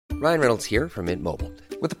Ryan Reynolds here from Mint Mobile.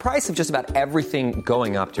 With the price of just about everything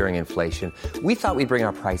going up during inflation, we thought we'd bring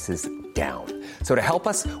our prices down. So to help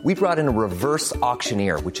us, we brought in a reverse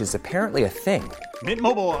auctioneer, which is apparently a thing. Mint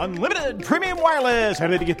Mobile Unlimited Premium Wireless. How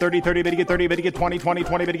to get 30, 30, bit to get 30, bit to get 20, 20,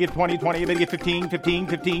 20, bit to get 20, 20, bit to get 15, 15,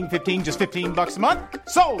 15, 15, just $15 a month?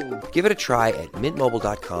 Sold! Give it a try at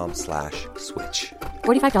mintmobile.com/switch.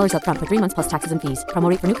 $45 up front for 3 months plus taxes and fees. Promo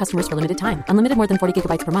rate for new customers for limited time. Unlimited more than 40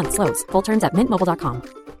 gigabytes per month. Slows full terms at mintmobile.com.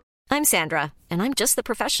 I'm Sandra, and I'm just the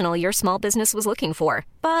professional your small business was looking for.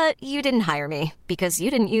 But you didn't hire me because you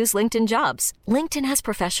didn't use LinkedIn Jobs. LinkedIn has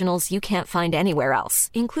professionals you can't find anywhere else,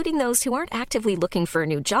 including those who aren't actively looking for a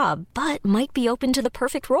new job, but might be open to the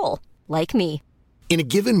perfect role, like me. In a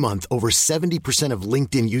given month, over 70% of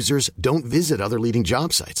LinkedIn users don't visit other leading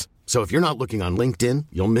job sites. So if you're not looking on LinkedIn,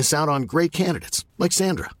 you'll miss out on great candidates like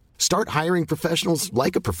Sandra. Start hiring professionals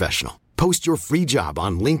like a professional. Post your free job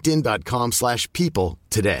on linkedin.com/people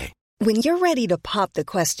today. When you're ready to pop the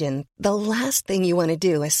question, the last thing you want to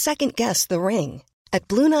do is second-guess the ring. At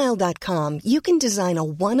BlueNile.com, you can design a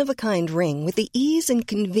one-of-a-kind ring with the ease and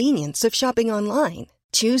convenience of shopping online.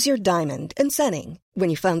 Choose your diamond and setting. When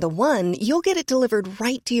you find the one, you'll get it delivered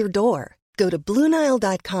right to your door. Go to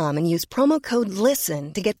BlueNile.com and use promo code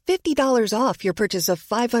LISTEN to get $50 off your purchase of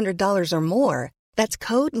 $500 or more. That's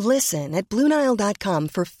code LISTEN at BlueNile.com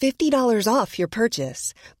for $50 off your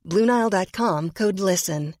purchase. BlueNile.com, code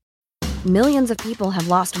LISTEN. Millions of people have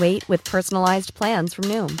lost weight with personalized plans from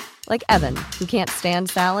Noom. Like Evan, who can't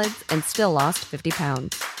stand salads and still lost 50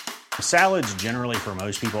 pounds. Salads generally for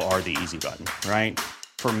most people are the easy button, right?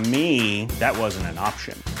 For me, that wasn't an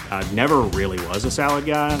option. I never really was a salad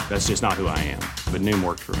guy. That's just not who I am. But Noom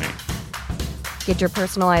worked for me. Get your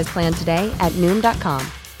personalized plan today at Noom.com.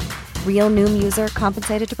 Real Noom user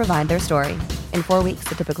compensated to provide their story. In 4 weeks,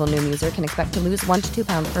 the typical Noom user can expect to lose 1 to 2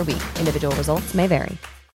 pounds per week. Individual results may vary.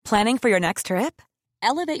 Planning for your next trip?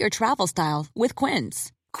 Elevate your travel style with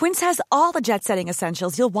Quince. Quince has all the jet-setting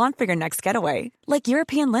essentials you'll want for your next getaway, like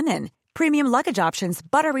European linen, premium luggage options,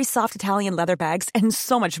 buttery soft Italian leather bags, and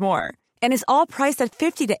so much more. And is all priced at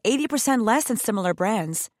 50 to 80% less than similar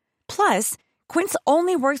brands. Plus, Quince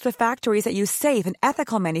only works with factories that use safe and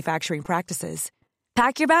ethical manufacturing practices.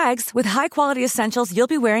 Pack your bags with high-quality essentials you'll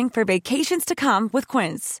be wearing for vacations to come with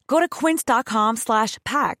Quince. Go to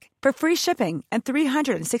quince.com/pack for free shipping and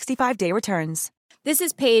 365-day returns. This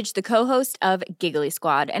is Paige, the co-host of Giggly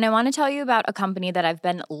Squad, and I want to tell you about a company that I've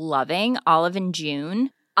been loving, Olive &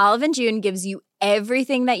 June. Olive & June gives you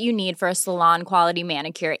everything that you need for a salon-quality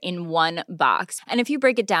manicure in one box. And if you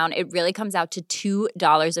break it down, it really comes out to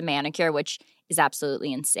 $2 a manicure, which is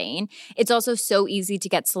absolutely insane. It's also so easy to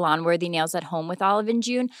get salon-worthy nails at home with Olive &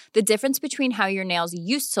 June. The difference between how your nails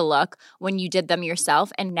used to look when you did them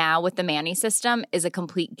yourself and now with the Mani system is a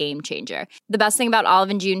complete game changer. The best thing about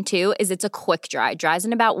Olive & June, too, is it's a quick dry. Dries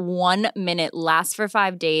in about 1 minute, lasts for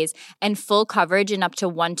 5 days, and full coverage in up to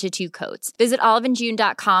 1 to 2 coats. Visit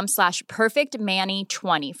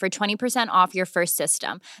oliveandjune.com/perfectmani20 for 20% off your first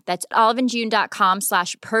system. That's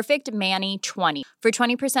oliveandjune.com/perfectmani20 for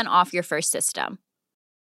 20% off your first system.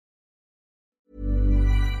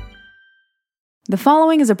 The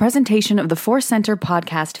following is a presentation of the Force Center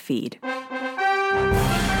podcast feed.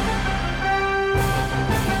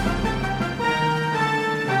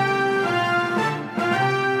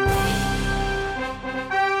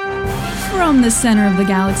 From the center of the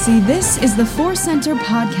galaxy, this is the Force Center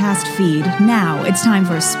podcast feed. Now it's time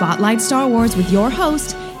for Spotlight Star Wars with your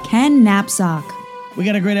host, Ken Napzok. We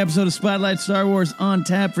got a great episode of Spotlight Star Wars on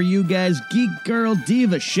tap for you guys. Geek Girl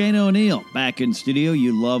Diva Shane O'Neill back in studio.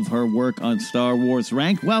 You love her work on Star Wars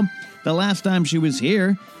Ranked. Well, the last time she was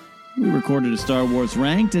here, we recorded a Star Wars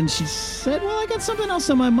Ranked, and she said, well, I got something else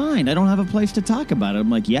on my mind. I don't have a place to talk about it. I'm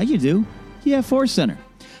like, yeah, you do. Yeah, Force Center.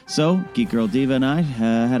 So, Geek Girl Diva and I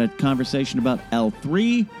had a conversation about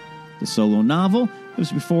L3, the solo novel. It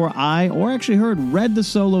was before I, or actually read the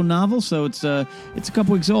solo novel, so it's a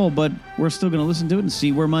couple weeks old, but we're still going to listen to it and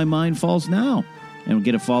see where my mind falls now. And we'll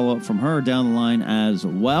get a follow-up from her down the line as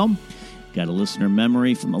well. Got a listener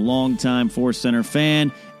memory from a longtime Force Center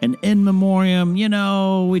fan. An in memoriam,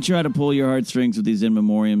 we try to pull your heartstrings with these in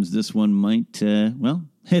memoriams. This one might,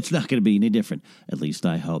 it's not going to be any different. At least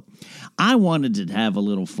I hope. I wanted to have a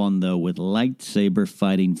little fun, though, with lightsaber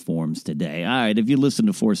fighting forms today. All right, if you listen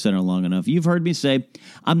to Force Center long enough, you've heard me say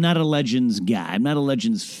I'm not a Legends guy. I'm not a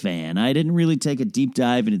Legends fan. I didn't really take a deep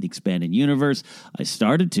dive into the expanded universe. I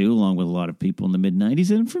started to, along with a lot of people in the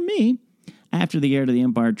mid-'90s, and for me, after the Heir to the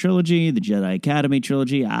Empire trilogy, the Jedi Academy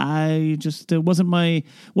trilogy, I just wasn't my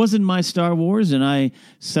Star Wars, and I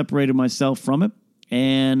separated myself from it,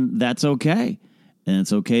 and that's okay. And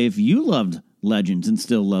it's okay if you loved Legends and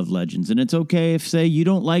still love Legends. And it's okay if, say, you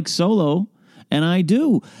don't like Solo, and I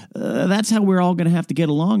do. That's how we're all going to have to get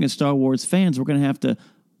along as Star Wars fans. We're going to have to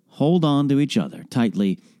hold on to each other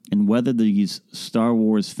tightly and weather these Star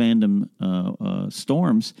Wars fandom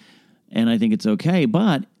storms. And I think it's okay.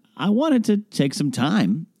 But I wanted to take some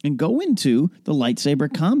time and go into the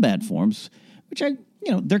lightsaber combat forms, which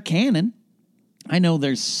they're canon. I know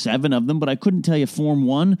there's 7 of them, but I couldn't tell you Form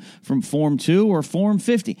 1 from Form 2 or Form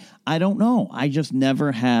 50. I don't know. I just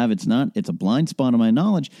never have. It's a blind spot of my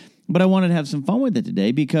knowledge, but I wanted to have some fun with it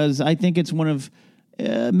today because I think it's one of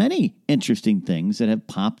many interesting things that have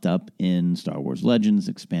popped up in Star Wars Legends,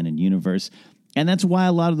 Expanded Universe, and that's why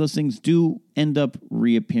a lot of those things do end up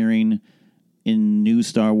reappearing in new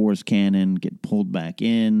Star Wars canon, get pulled back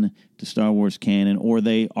in to Star Wars canon, or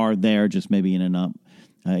they are there just maybe in a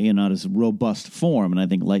not as robust form. And I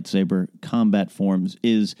think lightsaber combat forms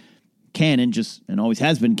is canon, and always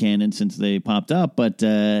has been canon since they popped up, but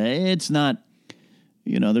it's not,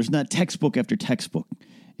 there's not textbook after textbook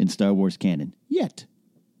in Star Wars canon yet.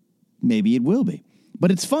 Maybe it will be,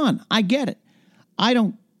 but it's fun. I get it. I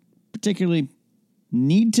don't particularly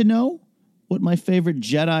need to know what my favorite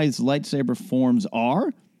Jedi's lightsaber forms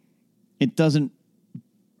are. It doesn't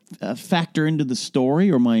factor into the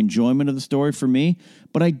story or my enjoyment of the story for me,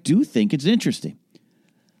 but I do think it's interesting.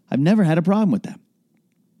 I've never had a problem with that.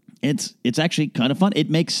 It's actually kind of fun. It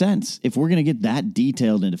makes sense. If we're going to get that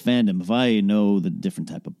detailed into fandom, if I know the different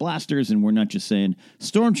type of blasters, and we're not just saying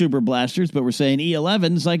Stormtrooper blasters, but we're saying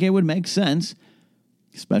E11s, like it would make sense,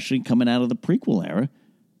 especially coming out of the prequel era.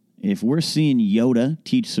 If we're seeing Yoda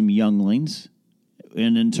teach some younglings,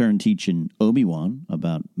 and in turn teaching Obi-Wan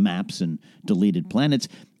about maps and deleted planets,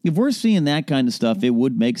 if we're seeing that kind of stuff, it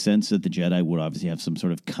would make sense that the Jedi would obviously have some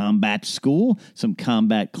sort of combat school, some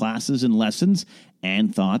combat classes and lessons,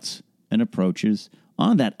 and thoughts and approaches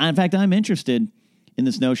on that. In fact, I'm interested in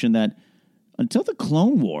this notion that until the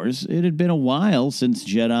Clone Wars, it had been a while since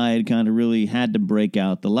Jedi had kind of really had to break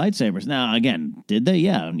out the lightsabers. Now, again, did they?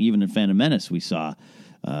 Yeah, even in Phantom Menace, we saw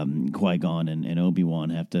Qui-Gon and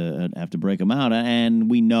Obi-Wan have to break them out. And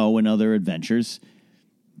we know in other adventures,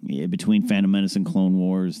 between Phantom Menace and Clone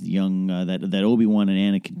Wars, the young that Obi-Wan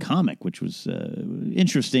and Anakin comic, which was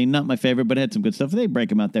interesting, not my favorite, but it had some good stuff. They break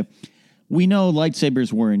them out there. We know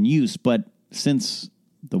lightsabers were in use, but since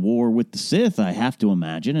the war with the Sith, I have to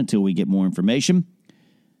imagine, until we get more information,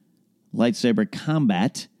 lightsaber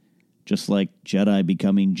combat, just like Jedi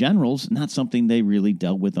becoming generals, not something they really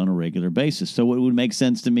dealt with on a regular basis. So it would make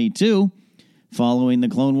sense to me, too, following the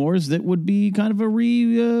Clone Wars, that would be kind of a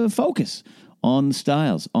refocus on the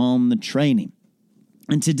styles, on the training.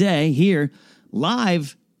 And today, here,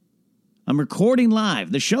 live, I'm recording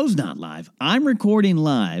live. The show's not live. I'm recording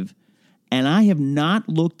live, and I have not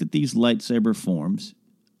looked at these lightsaber forms.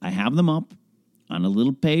 I have them up on a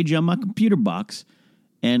little page on my computer box,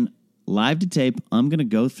 and live to tape, I'm going to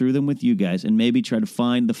go through them with you guys and maybe try to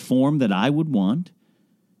find the form that I would want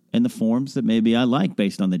and the forms that maybe I like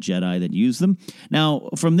based on the Jedi that use them. Now,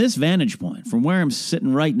 from this vantage point, from where I'm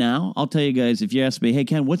sitting right now, I'll tell you guys, if you ask me, hey,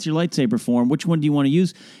 Ken, what's your lightsaber form? Which one do you want to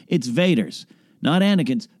use? It's Vader's. Not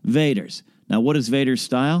Anakin's, Vader's. Now, what is Vader's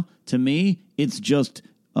style? To me, it's just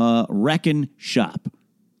wrecking shop.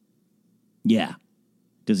 Yeah.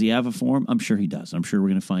 Does he have a form? I'm sure he does. I'm sure we're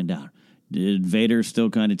going to find out. Did Vader still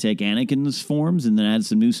kind of take Anakin's forms and then add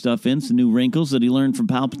some new stuff in, some new wrinkles that he learned from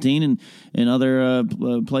Palpatine and other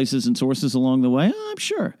places and sources along the way? I'm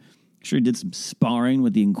sure. I'm sure he did some sparring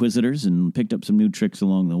with the Inquisitors and picked up some new tricks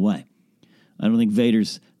along the way. I don't think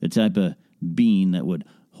Vader's the type of being that would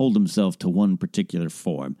hold himself to one particular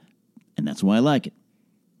form, and that's why I like it.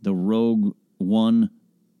 The Rogue One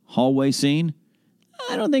hallway scene,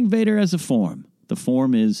 I don't think Vader has a form. The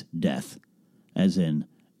form is death, as in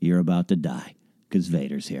you're about to die because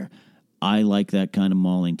Vader's here. I like that kind of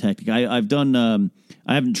mauling tactic. I've done,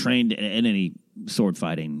 I haven't trained in any sword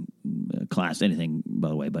fighting class, anything, by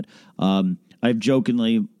the way, but I've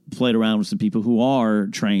jokingly played around with some people who are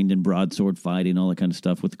trained in broadsword fighting, all that kind of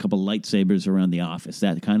stuff, with a couple lightsabers around the office,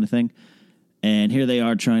 that kind of thing. And here they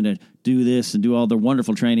are trying to do this and do all their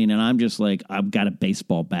wonderful training, and I'm just like, I've got a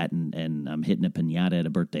baseball bat and I'm hitting a piñata at a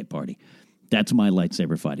birthday party. That's my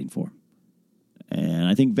lightsaber fighting form. And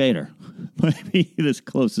I think Vader might be the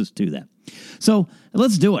closest to that. So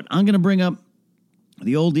let's do it. I'm going to bring up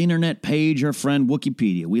the old internet page, our friend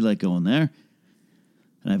Wikipedia. We like going there.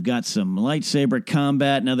 And I've got some lightsaber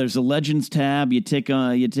combat. Now there's a Legends tab. You tick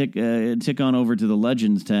on over to the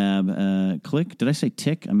Legends tab. Click. Did I say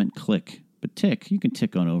tick? I meant click. But tick. You can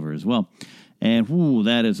tick on over as well. And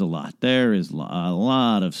that is a lot. There is a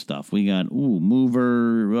lot of stuff. We got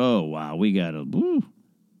mover. Oh wow, we got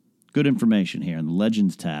Good information here in the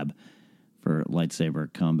Legends tab for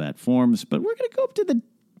lightsaber combat forms. But we're going to go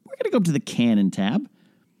up to the canon tab.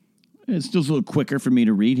 It's still a little quicker for me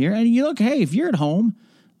to read here. And you look, hey, if you're at home,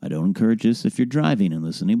 I don't encourage this if you're driving and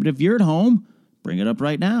listening, but if you're at home, bring it up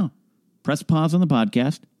right now. Press pause on the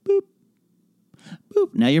podcast. Boop.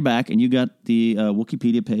 Boop. Now you're back, and you got the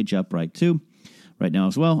Wikipedia page up right now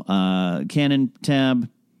as well. Canon tab.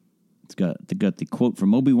 It's got the quote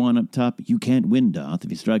from Obi-Wan up top. You can't win, Darth.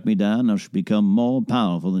 If you strike me down, I shall become more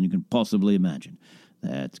powerful than you can possibly imagine.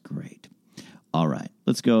 That's great. All right,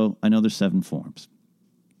 let's go. I know there's 7 forms.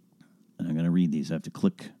 And I'm going to read these. I have to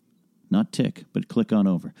click, not tick, but click on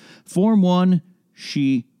over. Form 1,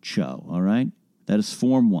 Shi-Cho, all right? That is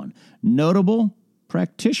Form 1. Notable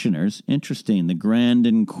practitioners, interesting. The Grand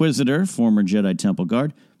Inquisitor, former Jedi Temple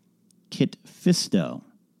Guard, Kit Fisto.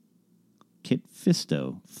 Kit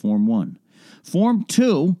Fisto, Form 1. Form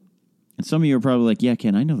 2, and some of you are probably like, yeah,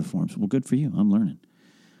 Ken, I know the forms. Well, good for you. I'm learning.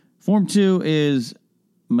 Form 2 is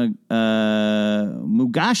Mugashi.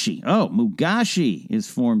 Oh, Mugashi is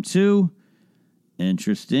Form 2.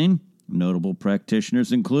 Interesting. Notable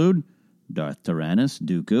practitioners include Darth Tyrannus,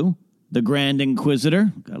 Dooku, the Grand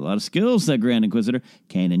Inquisitor. Got a lot of skills, that Grand Inquisitor.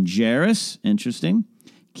 Kanan Jarrus, interesting.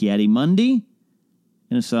 Ki-Adi-Mundi,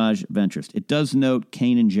 and Asajj Ventress. It does note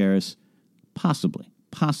Kanan Jarrus, possibly.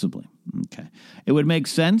 Okay. It would make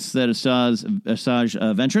sense that Asajj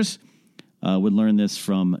Ventress would learn this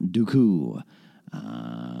from Dooku.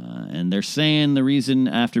 And they're saying the reason,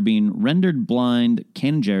 after being rendered blind,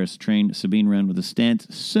 Kanan Jarrus trained Sabine Wren with a stance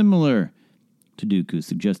similar to Dooku,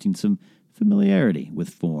 suggesting some familiarity with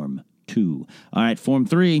Form 2. All right, Form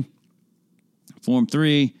 3. Form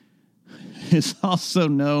 3 is also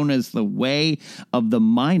known as the Way of the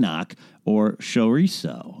Mynock, or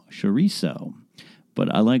Chorizo.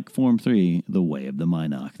 But I like Form 3, the Way of the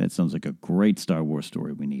Mynock. That sounds like a great Star Wars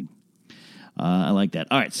story we need. I like that.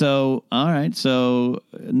 All right, so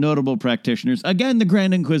notable practitioners. Again, the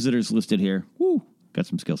Grand Inquisitors listed here. Woo, got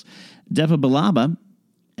some skills. Depa Billaba,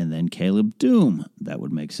 and then Caleb Dume. That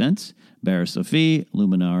would make sense. Barra Sophie,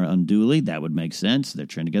 Luminara Unduli. That would make sense. They're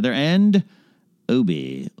trained together. And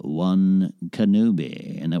Obi-Wan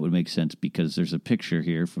Kenobi. And that would make sense because there's a picture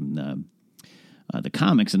here from the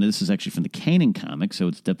comics, and this is actually from the Kanan comics, so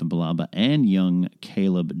it's Depa Billaba and young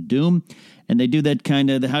Caleb Dume. And they do that kind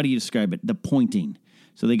of, how do you describe it? The pointing.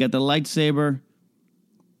 So they got the lightsaber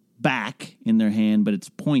back in their hand, but it's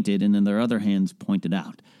pointed, and then their other hand's pointed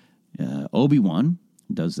out. Obi-Wan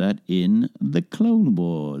does that in the Clone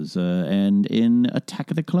Wars and in Attack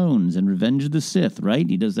of the Clones and Revenge of the Sith, right?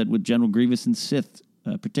 He does that with General Grievous and Sith,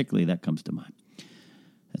 particularly. That comes to mind.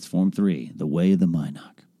 That's Form 3, the Way of the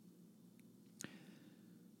Mynock.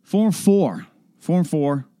 Form 4,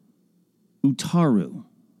 Utaru.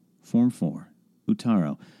 Form 4,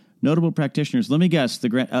 Utaru. Notable practitioners. Let me guess. The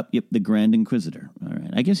Grand Inquisitor. All right.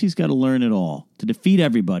 I guess he's got to learn it all. To defeat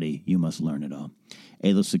everybody, you must learn it all.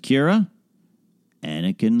 Aayla Secura,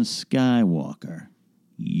 Anakin Skywalker,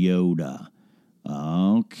 Yoda.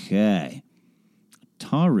 Okay.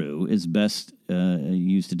 Taru is best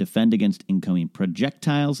used to defend against incoming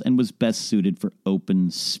projectiles and was best suited for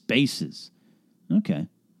open spaces. Okay.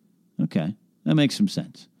 That makes some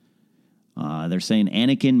sense. They're saying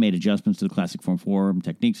Anakin made adjustments to the classic Form 4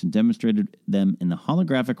 techniques and demonstrated them in the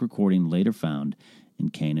holographic recording later found in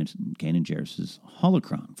Kanan Jarrus'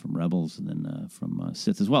 holocron from Rebels and then from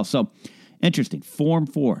Sith as well. So, interesting. Form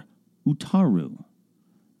 4, Utaru.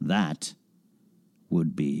 That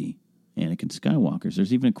would be Anakin Skywalker's.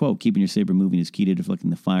 There's even a quote, keeping your saber moving is key to deflecting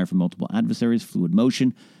the fire from multiple adversaries, fluid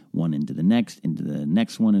motion, one into the next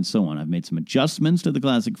one, and so on. I've made some adjustments to the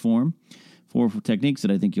classic form for techniques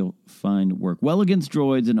that I think you'll find work well against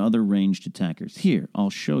droids and other ranged attackers. Here, I'll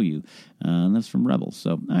show you. And that's from Rebels.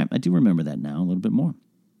 So, all right, I do remember that now a little bit more.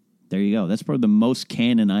 There you go. That's probably the most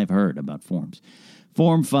canon I've heard about forms.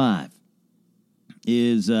 Form 5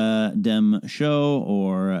 is Dem Sho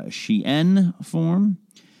or Shien form.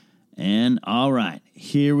 And, all right,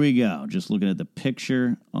 here we go. Just looking at the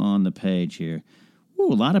picture on the page here.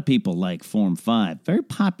 Ooh, a lot of people like Form 5. Very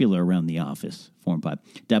popular around the office, Form 5.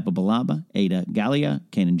 Depa Billaba, Ada Gallia,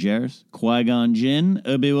 Kanan Jarrus, Qui-Gon Jinn,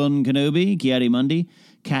 Obi-Wan Kenobi, Ki-Adi-Mundi,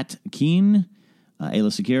 Kat Keen, Aayla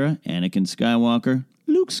Secura, Anakin Skywalker,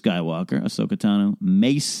 Luke Skywalker, Ahsoka Tano,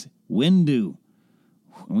 Mace Windu.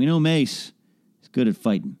 We know Mace is good at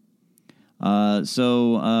fighting. Again,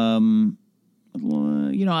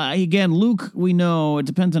 Luke, we know, it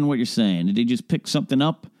depends on what you're saying. Did he just pick something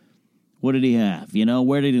up? What did he have?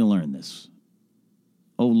 Where did he learn this?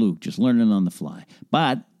 Oh, Luke, just learning on the fly.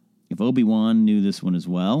 But if Obi-Wan knew this one as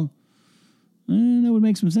well, that would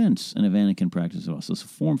make some sense. And if Anakin practiced it also. So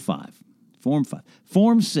Form 5.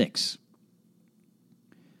 Form 6.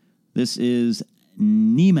 This is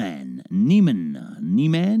Nieman.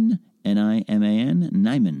 N-I-M-A-N.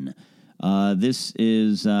 Nieman. This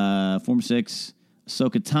is Form 6,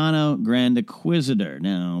 Ahsoka Tano, Grand Inquisitor.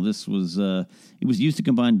 Now, this was, it was used to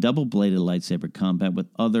combine double-bladed lightsaber combat with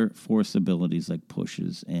other Force abilities like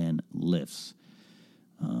pushes and lifts.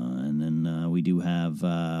 And then we do have,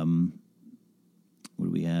 what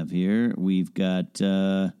do we have here? We've got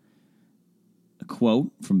a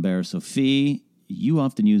quote from Barra Sophie. You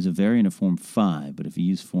often use a variant of Form 5, but if you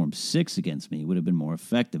use Form 6 against me, it would have been more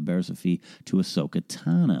effective. Barra Sophie to Ahsoka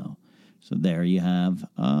Tano. So there you have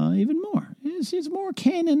even more. It's more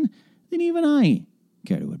canon than even I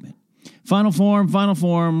care to admit. Final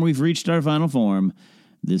form. We've reached our final form.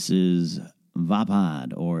 This is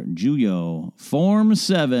Vapad or Juyo. Form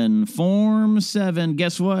 7.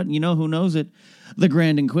 Guess what? You know who knows it? The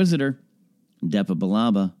Grand Inquisitor, Depa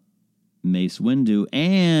Billaba, Mace Windu,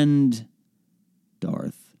 and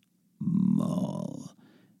Darth Maul.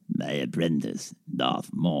 My apprentice,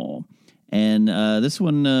 Darth Maul. And this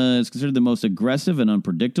one is considered the most aggressive and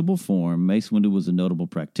unpredictable form. Mace Windu was a notable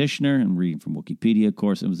practitioner, and reading from Wikipedia, of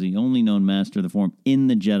course, it was the only known master of the form in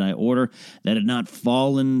the Jedi Order that had not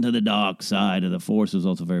fallen to the dark side of the Force. It was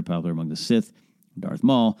also very popular among the Sith. Darth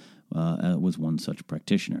Maul was one such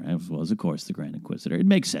practitioner, as was, of course, the Grand Inquisitor. It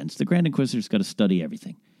makes sense. The Grand Inquisitor's got to study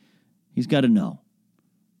everything. He's got to know.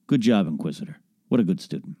 Good job, Inquisitor. What a good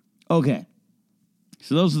student. Okay,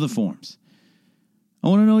 so those are the forms. I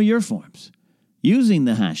want to know your forms. Using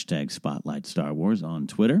the hashtag Spotlight Star Wars on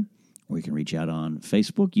Twitter, or you can reach out on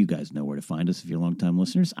Facebook. You guys know where to find us if you're longtime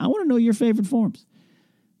listeners. I want to know your favorite forms.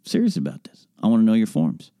 I'm serious about this. I want to know your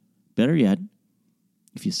forms. Better yet,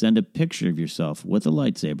 if you send a picture of yourself with a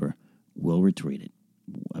lightsaber, we'll retweet it.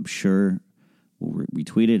 I'm sure we'll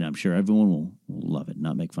retweet it, and I'm sure everyone will love it,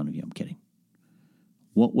 not make fun of you. I'm kidding.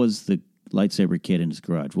 What was the lightsaber kid in his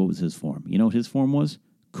garage? What was his form? You know what his form was?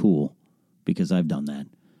 Cool. Because I've done that.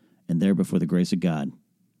 And there, before the grace of God,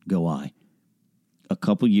 go I. A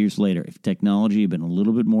couple years later, if technology had been a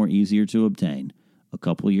little bit more easier to obtain, a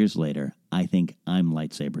couple years later, I think I'm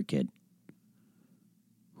Lightsaber Kid.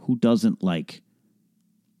 Who doesn't like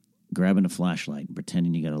grabbing a flashlight and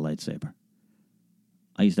pretending you got a lightsaber?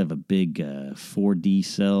 I used to have a big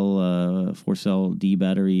 4-cell D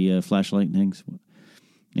battery flashlight things.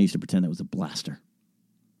 I used to pretend that was a blaster.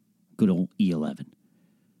 Good old E11.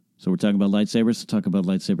 So we're talking about lightsabers. Let's talk about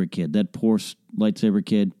Lightsaber Kid. That poor Lightsaber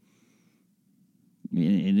Kid,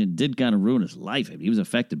 and it did kind of ruin his life. I mean, he was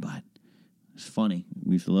affected by it. It's funny.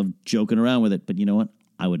 We used to love joking around with it, but you know what?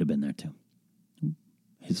 I would have been there too.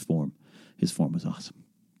 His form was awesome.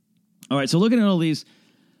 All right, so looking at all these,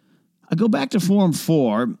 I go back to Form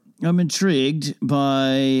 4. I'm intrigued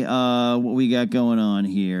by what we got going on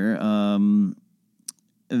here.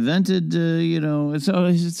 Invented, so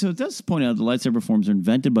it does point out the lightsaber forms are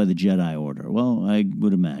invented by the Jedi Order. Well, I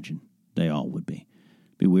would imagine they all would be.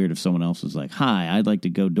 It'd be weird if someone else was like, hi, I'd like to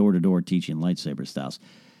go door to door teaching lightsaber styles.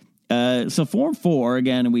 So Form 4,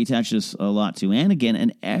 again, we attach this a lot to, and again,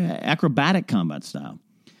 an acrobatic combat style.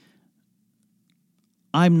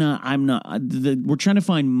 We're trying to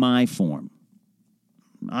find my form.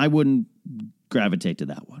 I wouldn't gravitate to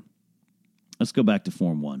that one. Let's go back to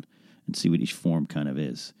Form 1. And see what each form kind of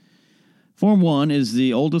is. Form 1 is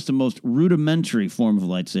the oldest and most rudimentary form of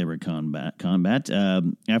lightsaber combat.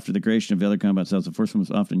 After the creation of the other combat styles, the first one was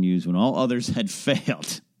often used when all others had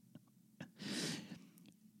failed.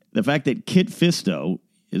 The fact that Kit Fisto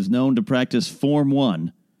is known to practice Form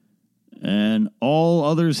 1 and all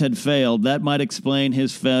others had failed, that might explain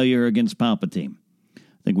his failure against Palpatine.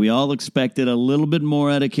 I think we all expected a little bit more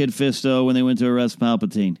out of Kit Fisto when they went to arrest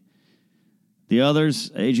Palpatine. The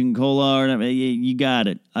others, Agent Kolar, you got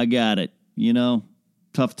it. I got it. You know,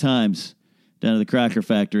 tough times down at the Cracker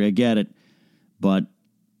Factory. I get it. But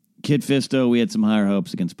Kit Fisto, we had some higher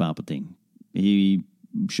hopes against Palpatine. He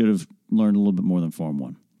should have learned a little bit more than Form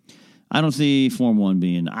 1. I don't see Form 1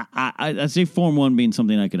 being... I see Form 1 being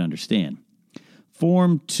something I could understand.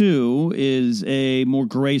 Form 2 is a more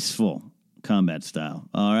graceful combat style.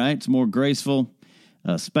 All right? It's more graceful.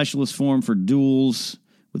 Specialist form for duels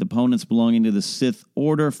with opponents belonging to the Sith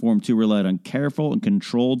Order. Form 2 relied on careful and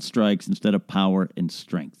controlled strikes instead of power and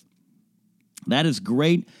strength. That is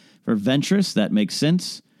great for Ventress. That makes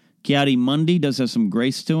sense. Ki-Adi-Mundi does have some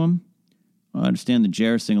grace to him. I understand the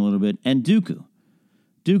Jairus thing a little bit. And Dooku.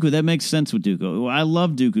 That makes sense with Dooku. I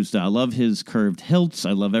love Dooku's style. I love his curved hilts.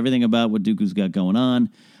 I love everything about what Dooku's got going on.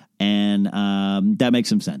 And that makes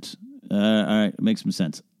some sense. All right, it makes some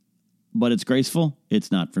sense. but it's graceful.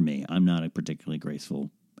 It's not for me. I'm not a particularly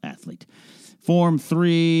graceful athlete. Form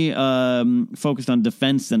 3, focused on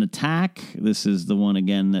defense and attack. This is the one,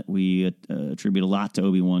 again, that we attribute a lot to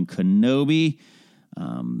Obi-Wan Kenobi.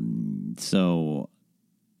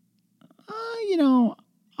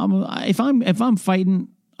 If I'm fighting,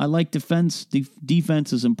 I like defense.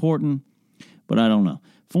 Defense is important, but I don't know.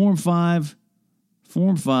 Form 5,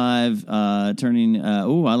 turning. I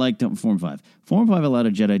like Form 5. Form 5 allowed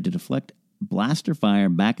a Jedi to deflect blaster fire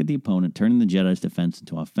back at the opponent, turning the Jedi's defense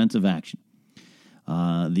into offensive action.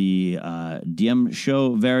 The Diem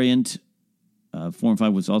Show variant, Form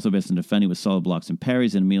 5 was also based on defending with solid blocks and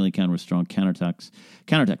parries and immediately counter with strong counterattacks.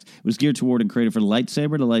 It was geared toward and created for the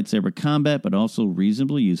lightsaber combat, but also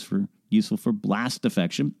reasonably useful for blast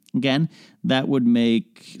deflection. Again, that would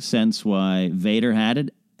make sense why Vader had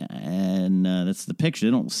it, and that's the picture.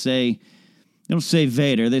 They don't say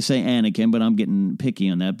Vader, they say Anakin, but I'm getting picky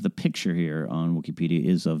on that. But the picture here on Wikipedia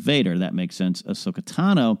is of Vader. That makes sense. Ahsoka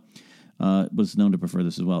Tano was known to prefer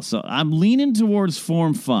this as well. So I'm leaning towards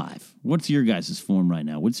Form 5. What's your guys' form right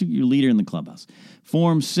now? What's your leader in the clubhouse?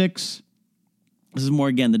 Form 6. This is more,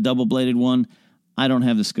 again, the double-bladed one. I don't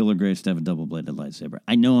have the skill or grace to have a double-bladed lightsaber.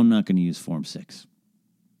 I know I'm not going to use Form 6.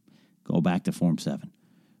 Go back to Form 7.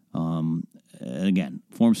 Again,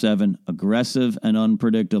 Form 7, aggressive and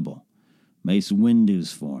unpredictable. Mace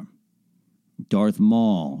Windu's form. Darth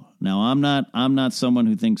Maul. Now, I'm not someone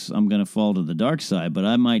who thinks I'm going to fall to the dark side, but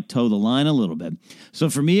I might toe the line a little bit. So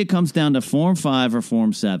for me, it comes down to Form 5 or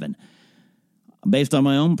Form 7. Based on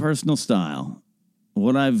my own personal style,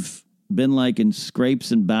 what I've been like in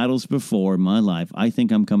scrapes and battles before in my life, I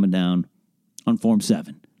think I'm coming down on Form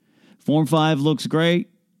 7. Form 5 looks great.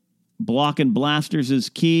 Blocking blasters is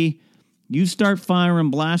key. You start firing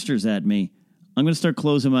blasters at me, I'm going to start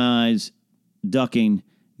closing my eyes, ducking,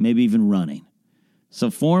 maybe even running. So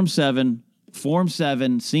Form 7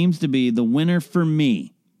 seems to be the winner for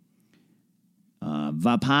me.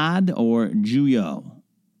 Vapad or Juyo.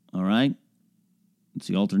 All right? It's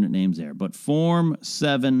the alternate names there. But Form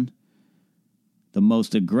 7, the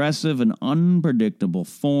most aggressive and unpredictable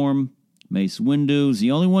form. Mace Windu's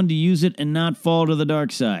the only one to use it and not fall to the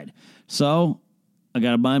dark side. So I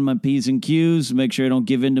got to mind my P's and Q's, make sure I don't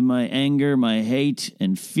give in to my anger, my hate,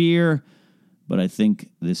 and fear. But I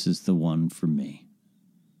think this is the one for me.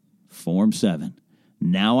 Form 7.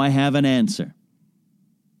 Now I have an answer.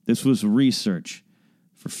 This was research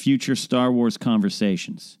for future Star Wars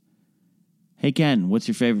conversations. Hey, Ken, what's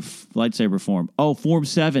your favorite lightsaber form? Oh, Form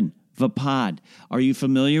 7, Vapad. Are you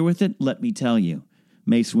familiar with it? Let me tell you.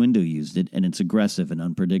 Mace Windu used it, and it's aggressive and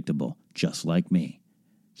unpredictable, just like me,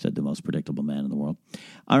 said the most predictable man in the world.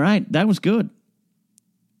 All right, that was good.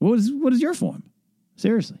 What is your form?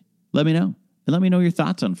 Seriously, let me know. And let me know your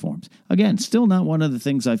thoughts on forms. Again, still not one of the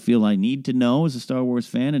things I feel I need to know as a Star Wars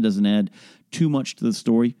fan. It doesn't add too much to the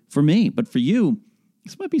story for me. But for you,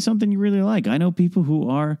 this might be something you really like. I know people who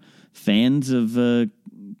are fans of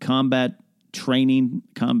combat training,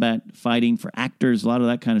 combat fighting for actors, a lot of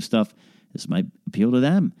that kind of stuff. This might appeal to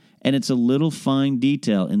them. And it's a little fine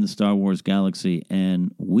detail in the Star Wars galaxy,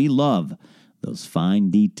 and we love those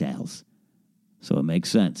fine details. So it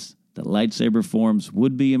makes sense that lightsaber forms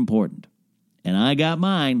would be important. And I got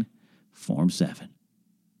mine, Form 7.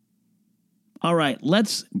 All right,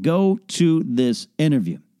 let's go to this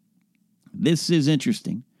interview. This is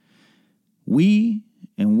interesting. We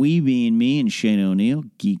being me and Shayna O'Neill,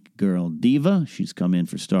 Geek Girl Diva. She's come in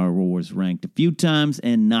for Star Wars Ranked a few times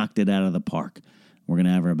and knocked it out of the park. We're going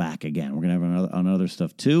to have her back again. We're going to have her on other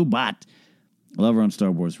stuff too, but I love her on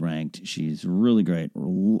Star Wars Ranked. She's really great.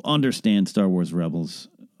 Understands Star Wars Rebels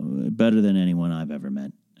better than anyone I've ever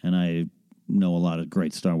met. And I know a lot of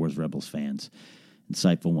great Star Wars Rebels fans,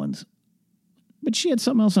 insightful ones. But she had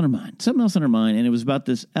something else on her mind, and it was about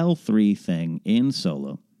this L3 thing in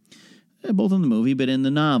Solo. Both in the movie, but in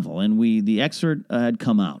the novel. And the excerpt had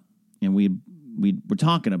come out, and we were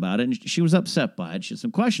talking about it, and she was upset by it. She had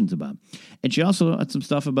some questions about it. And she also had some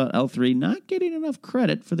stuff about L3 not getting enough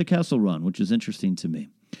credit for the Kessel Run, which is interesting to me.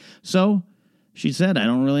 So she said, I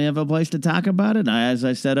don't really have a place to talk about it. As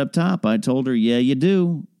I said up top, I told her, yeah, you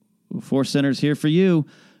do. Force Center's here for you.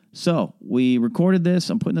 So we recorded this.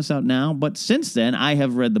 I'm putting this out now. But since then, I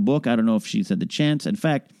have read the book. I don't know if she's had the chance. In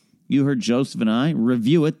fact, you heard Joseph and I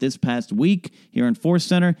review it this past week here on Force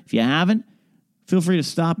Center. If you haven't, feel free to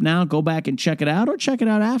stop now, go back and check it out, or check it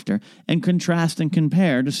out after, and contrast and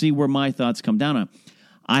compare to see where my thoughts come down on.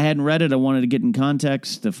 I hadn't read it. I wanted to get in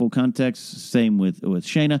context, the full context. Same with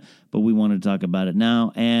Shayna, but we wanted to talk about it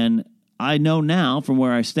now. And I know now from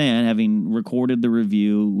where I stand, having recorded the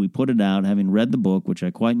review, we put it out, having read the book, which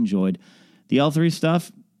I quite enjoyed. The L3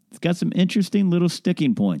 stuff, It's got some interesting little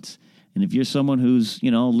sticking points. And if you're someone who's, a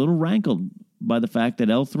little rankled by the fact that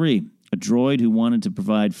L3, a droid who wanted to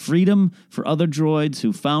provide freedom for other droids,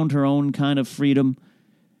 who found her own kind of freedom,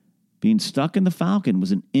 being stuck in the Falcon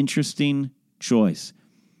was an interesting choice.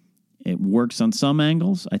 It works on some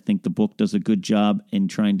angles. I think the book does a good job in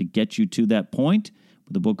trying to get you to that point.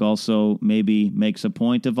 But the book also maybe makes a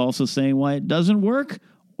point of also saying why it doesn't work,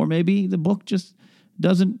 or maybe the book just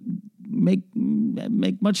doesn't make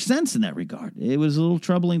much sense in that regard. It was a little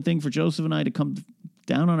troubling thing for Joseph and I to come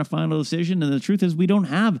down on a final decision, and the truth is we don't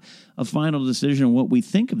have a final decision on what we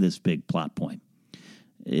think of this big plot point.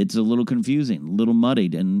 It's a little confusing, a little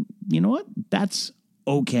muddied, and you know what? That's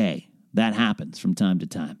okay. That happens from time to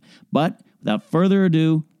time. But without further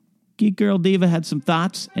ado, Geek Girl Diva had some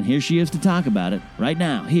thoughts, and here she is to talk about it right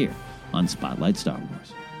now here on Spotlight Star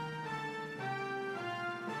Wars.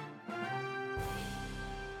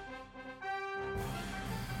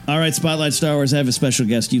 All right, Spotlight Star Wars. I have a special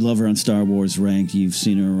guest. You love her on Star Wars Ranked. You've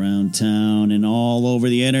seen her around town and all over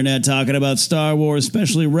the internet talking about Star Wars,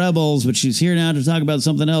 especially Rebels, but she's here now to talk about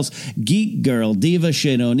something else. Geek Girl Diva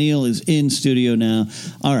Shane O'Neill is in studio now.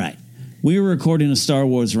 All right. We were recording a Star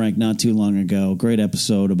Wars Ranked not too long ago. Great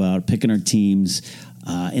episode about picking our teams.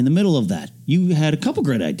 In the middle of that, you had a couple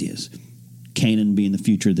great ideas. Kanan being the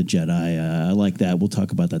future of the Jedi. I like that. We'll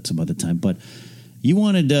talk about that some other time. But you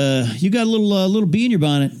wanted, you got a little bee in your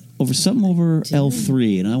bonnet over something over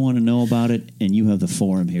L3, and I want to know about it, and you have the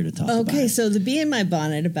forum here to talk about it. Okay, so the bee in my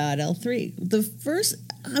bonnet about L3. The first,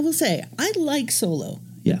 I will say, I like Solo.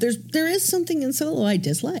 Yeah. There is something in Solo I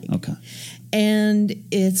dislike. Okay. And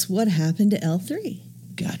it's what happened to L3.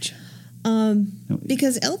 Gotcha.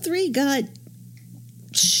 Because L3 got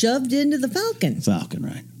shoved into the Falcon. Falcon,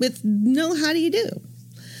 right. With no how do you do.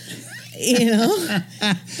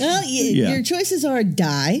 Well, your choices are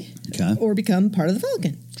die or become part of the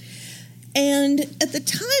Falcon. And at the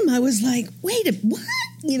time, I was like, "Wait, what?"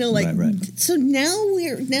 Right. So now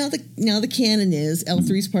the canon is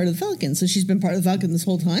L3's part of the Falcon. So she's been part of the Falcon this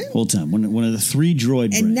whole time. One of the three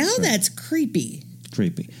droid. And now that's creepy.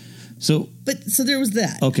 So there was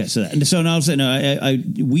that. Okay, so now I'm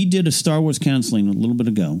saying we did a Star Wars counseling a little bit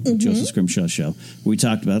ago, Joseph Scrimshaw's show, where we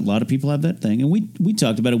talked about a lot of people have that thing, and we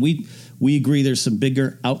talked about it. We agree there's some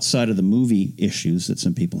bigger outside of the movie issues that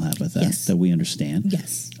some people have with that that we understand.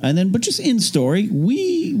 Yes, and then but just in story,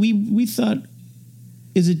 we thought.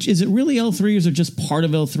 Is it really L3 or is it just part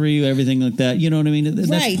of L3, everything like that? You know what I mean?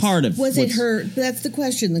 That's part of was it her? That's the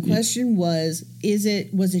question. The question was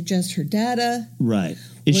it just her data? Right.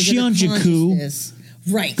 Is she on Jakku?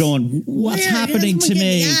 Right. Going, what's happening to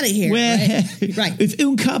me? Get out of here. Right. If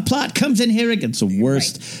Unkar Plot comes in here again, it's the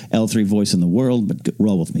worst L3 voice in the world, but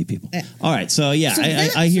roll with me, people. All right. So, yeah,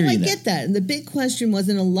 I hear you there. I get that. And the big question was,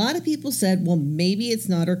 and a lot of people said, well, maybe it's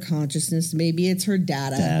not her consciousness. Maybe it's her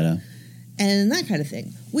data. And that kind of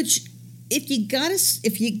thing. Which, if you gotta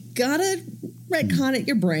retcon at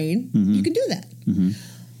your brain, you can do that.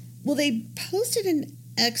 Well, they posted an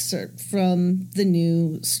excerpt from the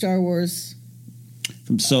new Star Wars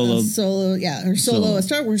from Solo, a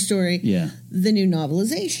Star Wars story. Yeah, the new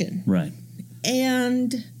novelization. Right.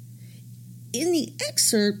 And in the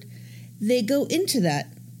excerpt, they go into that,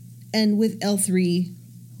 and with L3,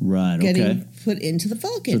 getting put into the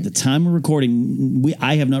Falcon. So at the time of recording,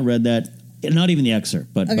 I have not read that. Not even the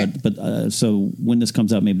excerpt, but so when this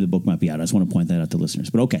comes out, maybe the book might be out. I just want to point that out to listeners.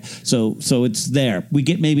 But okay, so it's there. We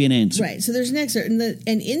get maybe an answer, right? So there's an excerpt, and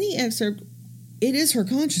in the excerpt, it is her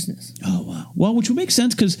consciousness. Oh wow! Well, which would make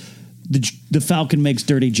sense because the Falcon makes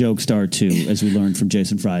dirty jokes too, as we learned from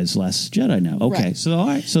Jason Fry's Last Jedi. Now, okay, right. So all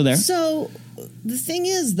right, so there. So the thing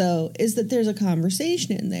is, though, is that there's a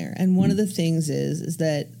conversation in there, and one of the things is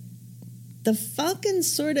that the Falcon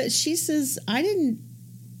she says, "I didn't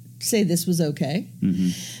say this was okay."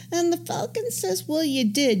 And the Falcon says, well, you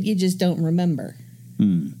did, you just don't remember.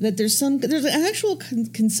 That there's an actual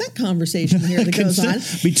consent conversation here that goes on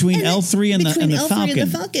between L3 and the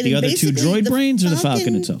Falcon. The other two droid brains or the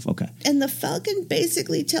Falcon itself? Okay. And the Falcon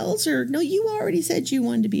basically tells her, no, you already said you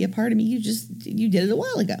wanted to be a part of me. You did it a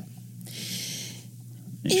while ago.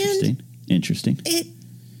 Interesting. It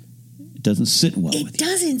doesn't sit well with you. It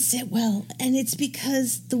doesn't sit well. And it's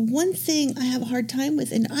because the one thing I have a hard time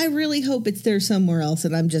with, and I really hope it's there somewhere else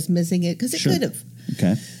and I'm just missing it because it could have.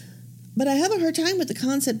 Okay. But I have a hard time with the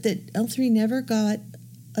concept that L3 never got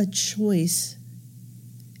a choice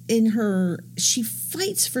in her. She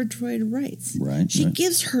fights for droid rights. Right. She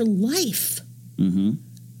gives her life.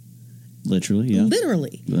 Literally, yeah.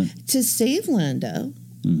 Literally. Right. To save Lando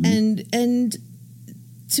and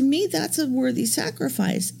to me, that's a worthy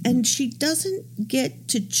sacrifice. And she doesn't get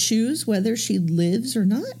to choose whether she lives or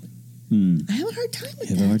not. I have a hard time with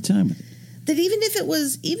that. I have a hard time with it. That even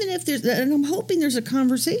if there's, and I'm hoping there's a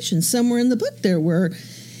conversation somewhere in the book there where,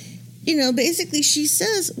 basically she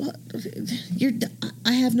says, well,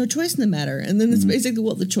 I have no choice in the matter. And then it's basically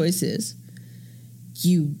what the choice is.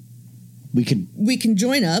 We can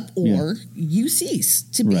join up or you cease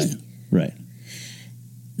to be. Right.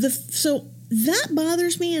 So that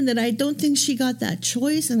bothers me, and that I don't think she got that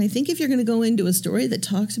choice. And I think if you're going to go into a story that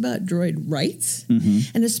talks about droid rights,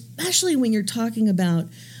 and especially when you're talking about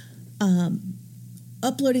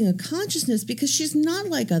uploading a consciousness, because she's not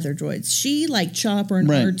like other droids. She, like Chopper and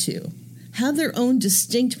R2, have their own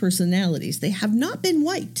distinct personalities. They have not been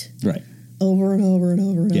wiped. Right. Over and over and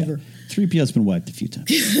over and over. 3PO's been wiped a few times.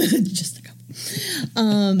 Just a couple.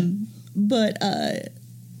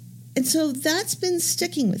 And so that's been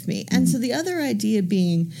sticking with me. And so the other idea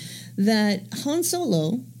being that Han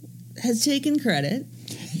Solo has taken credit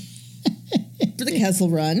for the Kessel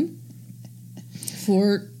Run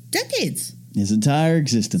for decades. His entire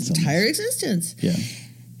existence. Yeah.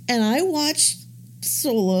 And I watched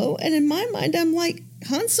Solo, and in my mind, I'm like,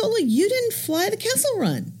 Han Solo, you didn't fly the Kessel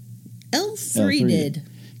Run. L3 did.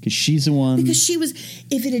 Because she's the one. Because she was,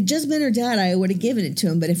 if it had just been her dad, I would have given it to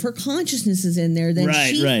him. But if her consciousness is in there, then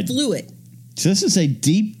she flew it. So this is a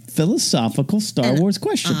deep philosophical Star Wars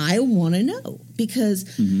question. I want to know,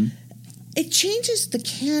 because it changes the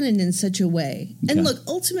canon in such a way. Okay. And look,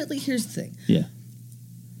 ultimately, here's the thing. Yeah.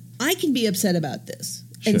 I can be upset about this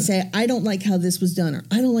and say, I don't like how this was done, or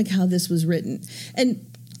I don't like how this was written. And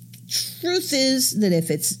truth is that if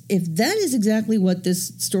that is exactly what this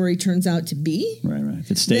story turns out to be, right. If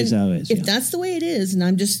it stays how it is, if that's the way it is,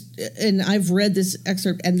 and I've read this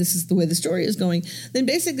excerpt and this is the way the story is going, then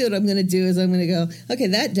basically what I'm going to do is I'm going to go, okay,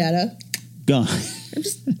 that data gone.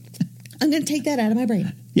 I'm going to take that out of my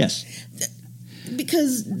brain. Yes,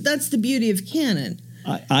 because that's the beauty of canon.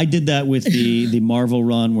 I did that with the Marvel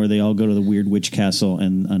run where they all go to the weird witch castle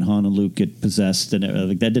and Han and Luke get possessed, and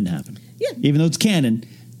that didn't happen. Yeah, even though it's canon.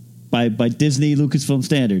 By Disney Lucasfilm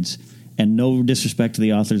standards, and no disrespect to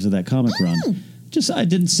the authors of that comic run, it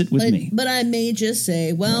didn't sit with me. But I may just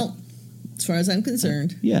say, well, as far as I'm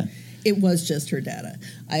concerned, it was just her data.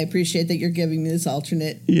 I appreciate that you're giving me this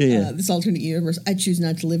alternate, this alternate universe. I choose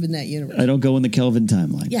not to live in that universe. I don't go in the Kelvin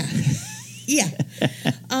timeline. Yeah.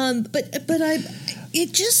 But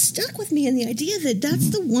it just stuck with me, and the idea that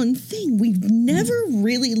that's the one thing we've never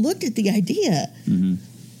really looked at, the idea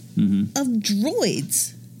of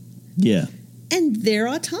droids. Yeah, and their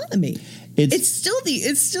autonomy. It's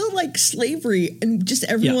still like slavery, and just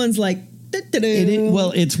everyone's like.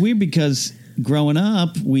 It's weird because growing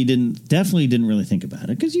up, we definitely didn't really think about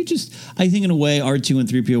it, because I think in a way R2 and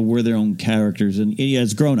 3PO were their own characters, and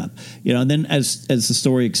as grown up, and then as the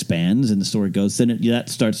story expands and the story goes, then that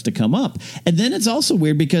starts to come up, and then it's also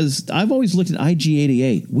weird because I've always looked at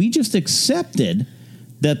IG-88. We just accepted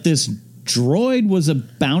that this droid was a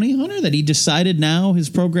bounty hunter, that he decided now his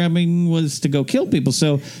programming was to go kill people.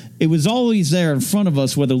 So it was always there in front of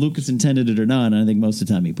us, whether Lucas intended it or not. And I think most of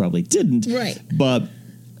the time he probably didn't. Right. But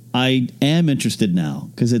I am interested now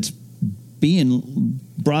because it's being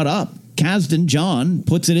brought up. Kasdan John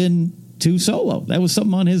puts it in to Solo. That was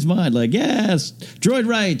something on his mind. Like, yes, droid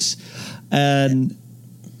rights. And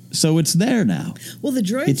so it's there now. Well,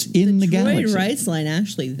 it's in the galaxy. Droid rights line,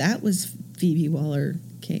 actually, that was Phoebe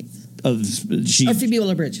Waller-Cates. Phoebe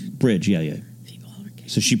Waller-Bridge. Yeah. Phoebe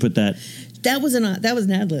Waller-Cates. So she put that. That was an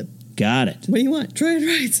ad-lib. Got it. What do you want? Droid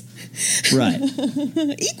rights. Right.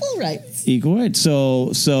 Equal rights.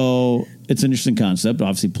 So it's an interesting concept.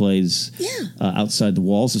 Obviously plays outside the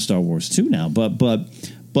walls of Star Wars too now.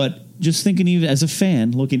 But just thinking, even as a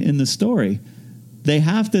fan looking in the story, they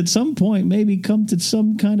have to at some point maybe come to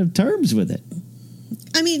some kind of terms with it.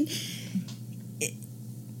 I mean,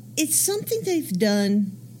 it's something they've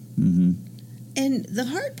done. Mm-hmm. And the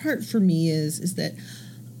hard part for me is that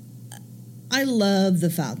I love the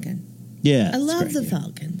Falcon. Yeah, I love the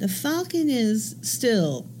Falcon. The Falcon is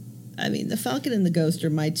still, the Falcon and the Ghost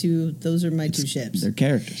are my two ships. They're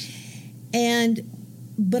characters.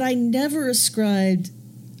 But I never ascribed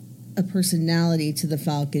a personality to the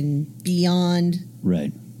Falcon beyond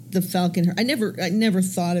the Falcon. I never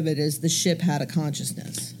thought of it as the ship had a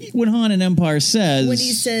consciousness. When Han in Empire says, when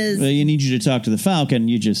he says, you need you to talk to the Falcon,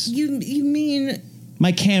 you mean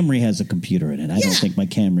my Camry has a computer in it. I don't think my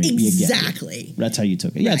Camry exactly. That's how you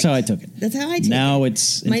took it. Yeah, that's how I took it. That's how I took it. Now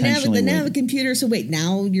it's my nav computer. So wait,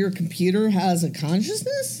 now your computer has a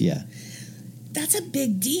consciousness? Yeah, that's a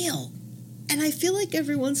big deal. And I feel like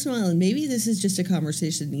every once in a while, and maybe this is just a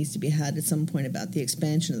conversation that needs to be had at some point about the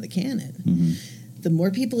expansion of the canon. Mm-hmm. The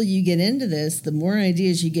more people you get into this, the more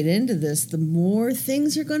ideas you get into this, the more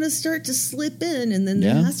things are going to start to slip in. And then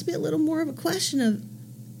there has to be a little more of a question of,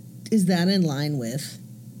 is that in line with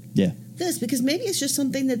this? Because maybe it's just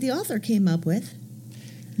something that the author came up with.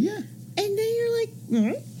 Yeah. And then you're like,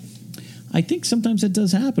 I think sometimes it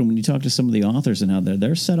does happen when you talk to some of the authors and how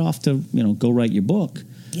they're set off to, go write your book.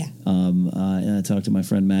 Yeah. And I talked to my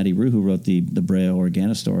friend Maddie Rue, who wrote the Brea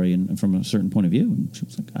Organa story, and from a certain point of view. And she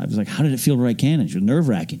was like, I was like, how did it feel to write canon? She was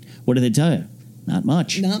nerve-wracking. What did they tell you? Not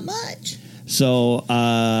much. Not much. So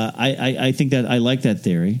I think that I like that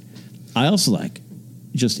theory. I also like,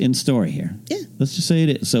 just in story here. Yeah. Let's just say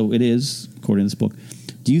it is. So it is, according to this book.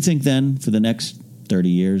 Do you think then, for the next 30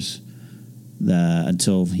 years,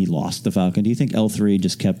 until he lost the Falcon, do you think L3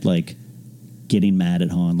 just kept, getting mad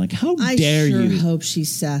at Han? How dare you? I sure hope she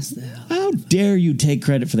sassed the hell. How dare you take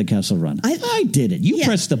credit for the Kessel Run? I did it. You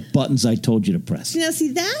pressed the buttons I told you to press. Now,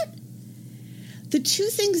 see that? The two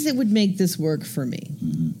things that would make this work for me,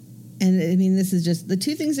 and I mean, this is just the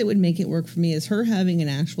two things that would make it work for me is her having an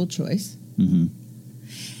actual choice.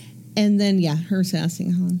 And then, her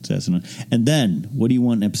sassing Han. And then, what do you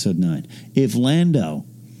want in episode 9? If Lando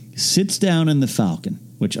sits down in the Falcon,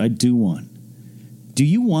 which I do want, do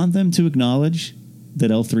you want them to acknowledge that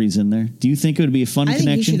L3's in there? Do you think it would be a fun connection?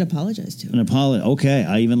 I think he should apologize to her. An apology. Okay,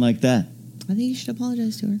 I even like that. I think you should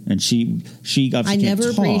apologize to her. And she obviously I never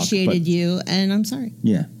can't talk, appreciated you, and I'm sorry.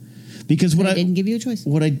 Yeah. Because what I didn't give you a choice.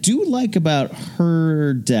 What I do like about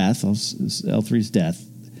her death, L3's death,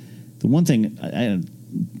 the one thing,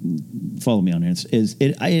 follow me on here, is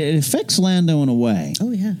it affects Lando in a way.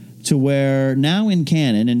 Oh, yeah. To where now in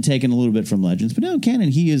canon, and taking a little bit from Legends, but now in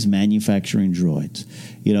canon, he is manufacturing droids.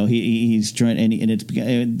 He's trying, and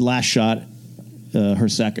it's Last Shot.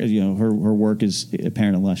 Her work is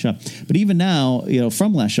apparent in Last Shot. But even now,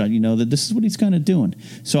 from Last Shot, that this is what he's kind of doing.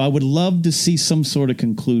 So I would love to see some sort of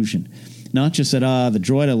conclusion, not just that the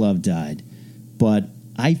droid I love died, but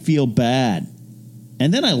I feel bad,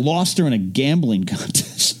 and then I lost her in a gambling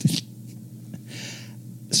contest.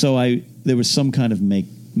 So there was some kind of make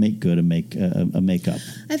good, a makeup.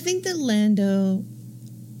 I think that Lando,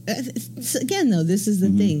 again, though, this is the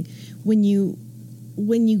thing. When you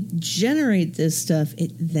generate this stuff,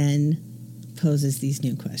 it then poses these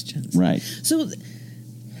new questions. Right. So,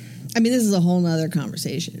 I mean, this is a whole nother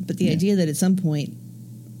conversation, but the idea that at some point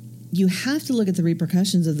you have to look at the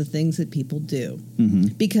repercussions of the things that people do.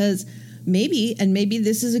 Because maybe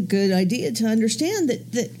this is a good idea to understand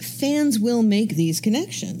that fans will make these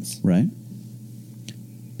connections. Right.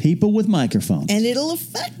 People with microphones. And it'll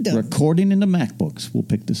affect them. Recording into MacBooks. We'll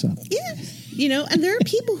pick this up. Yeah. And there are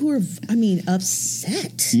people who are,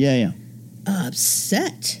 upset. Yeah.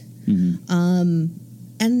 Upset. And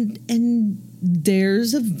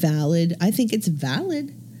there's I think it's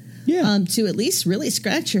valid. Yeah. To at least really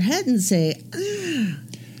scratch your head and say,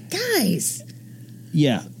 guys.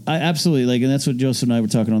 Yeah, I absolutely. And that's what Joseph and I were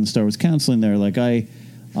talking on the Star Wars Counseling there. I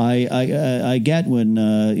get when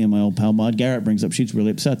my old pal Maud Garrett brings up, she's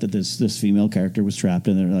really upset that this female character was trapped,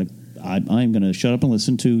 and they're like, I'm going to shut up and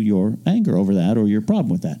listen to your anger over that or your problem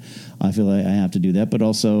with that. I feel like I have to do that, but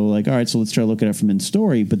also all right, so let's try to look at it from in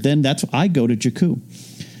story. But then I go to Jakku.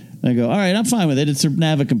 I go, all right, I'm fine with it. It's her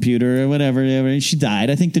Nava computer or whatever. She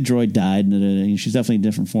died. I think the droid died, and she's definitely in a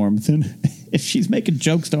different form. Then if she's making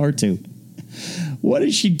jokes to R2, what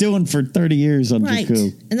is she doing for 30 years on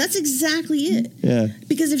Jakku? And that's exactly it. Yeah.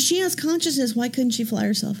 Because if she has consciousness, why couldn't she fly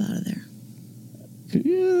herself out of there?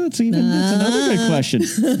 Yeah, that's another good question.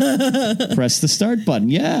 Press the start button.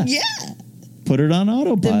 Yeah. Yeah. Put it on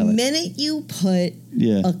autopilot. The minute you put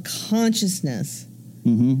a consciousness.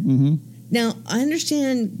 Now, I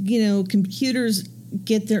understand, computers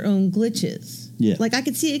get their own glitches. Yeah. Like I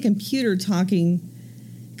could see a computer talking,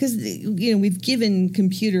 because, we've given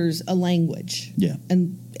computers a language. Yeah.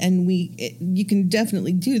 And you can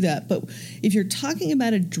definitely do that. But if you're talking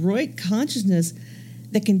about a droid consciousness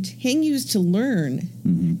that continues to learn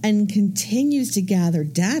and continues to gather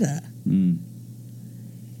data,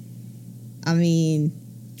 I mean,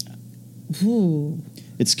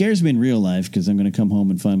 it scares me in real life because I'm going to come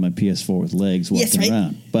home and find my PS4 with legs walking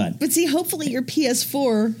around. But see, hopefully your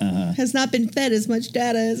PS4 has not been fed as much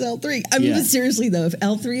data as L3. I mean, but seriously though, if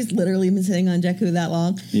L3 has literally been sitting on Jakku that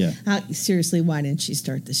long, seriously, why didn't she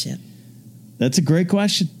start the ship? That's a great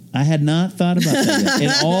question. I had not thought about that yet.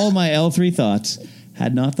 In all my L3 thoughts,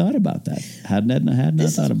 had not thought about that. Had not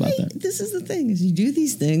thought about that. This is the thing: is you do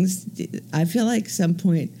these things. I feel like at some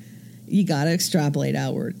point you got to extrapolate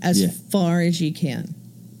outward as far as you can.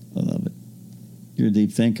 I love it. You're a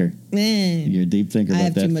deep thinker. You're a deep thinker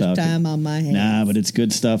about that I have too much Falcon. time on my hands. Nah, but it's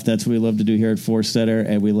good stuff. That's what we love to do here at Force Center,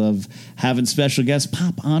 and we love having special guests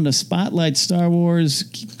pop on to Spotlight Star Wars.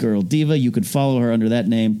 Geek Girl Diva, you can follow her under that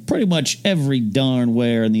name pretty much every darn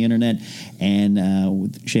where on the internet. And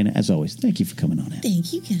Shayna, as always, thank you for coming on in.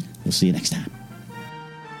 Thank you, Ken. We'll see you next time.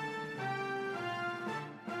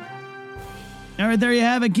 All right, there you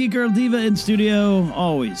have it. Geek Girl Diva in studio.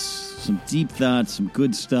 Always some deep thoughts, some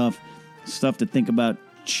good stuff to think about,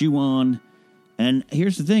 chew on. And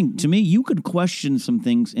here's the thing. To me, you could question some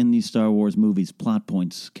things in these Star Wars movies, plot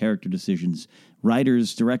points, character decisions,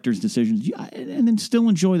 writers, directors' decisions, and then still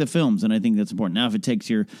enjoy the films. And I think that's important. Now, if it takes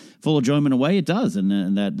your full enjoyment away, it does.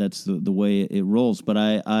 And that's the way it rolls. But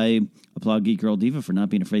I applaud Geek Girl Diva for not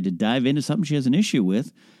being afraid to dive into something she has an issue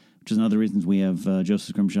with, which is one of the reasons we have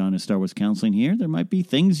Joseph Scrimshaw and Star Wars Counseling here. There might be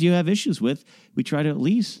things you have issues with. We try to at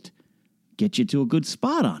least get you to a good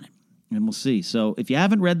spot on it. And we'll see. So if you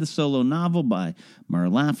haven't read the solo novel by Mara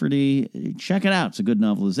Lafferty, check it out. It's a good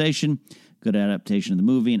novelization, good adaptation of the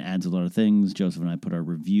movie, and adds a lot of things. Joseph and I put our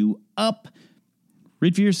review up.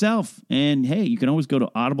 Read for yourself. And, hey, you can always go to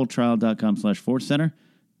audibletrial.com/forcecenter.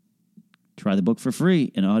 Try the book for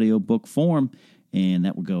free in audiobook form, and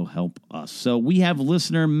that will go help us. So we have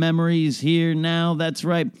listener memories here now. That's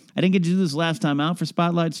right. I didn't get to do this last time out for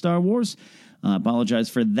Spotlight Star Wars. I apologize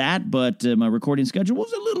for that, but my recording schedule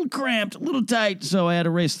was a little cramped, a little tight, so I had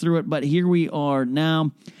to race through it. But here we are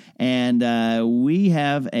now, and we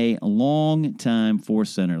have a long-time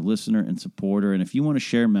Force Center listener and supporter. And if you want to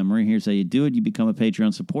share memory, here's how you do it. You become a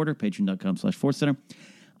Patreon supporter, patreon.com/Force Center.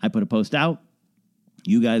 I put a post out.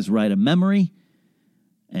 You guys write a memory,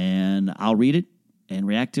 and I'll read it and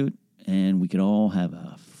react to it, and we could all have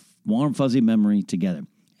a warm, fuzzy memory together.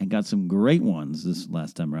 And got some great ones this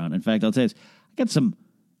last time around. In fact, I'll tell you this, I got some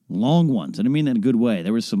long ones, and I mean that in a good way.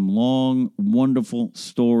 There were some long, wonderful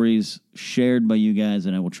stories shared by you guys,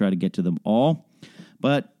 and I will try to get to them all.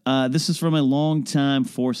 But this is from a longtime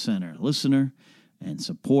Force Center listener and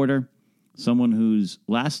supporter, someone whose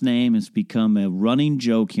last name has become a running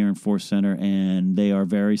joke here in Force Center, and they are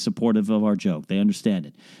very supportive of our joke. They understand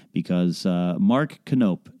it because Mark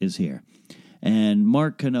Knope is here. And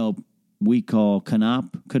Mark Knope, we call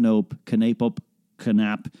Knope,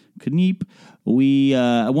 Kneep. We,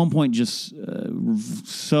 at one point, just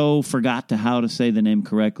so forgot how to say the name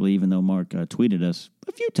correctly, even though Mark tweeted us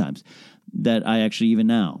a few times, that I actually, even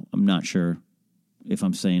now, I'm not sure if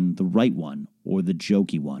I'm saying the right one or the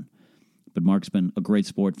jokey one. But Mark's been a great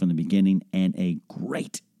sport from the beginning and a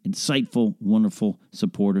great, insightful, wonderful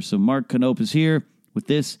supporter. So Mark Knope is here with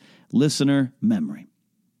this listener memory.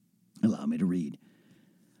 Allow me to read.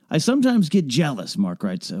 I sometimes get jealous, Mark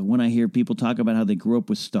writes, when I hear people talk about how they grew up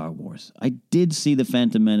with Star Wars. I did see The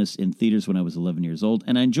Phantom Menace in theaters when I was 11 years old,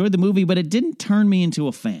 and I enjoyed the movie, but it didn't turn me into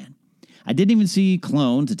a fan. I didn't even see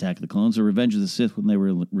Clones, Attack of the Clones, or Revenge of the Sith when they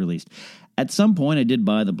were released. At some point, I did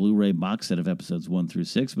buy the Blu-ray box set of episodes 1 through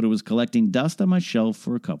 6, but it was collecting dust on my shelf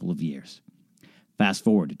for a couple of years. Fast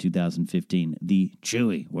forward to 2015, the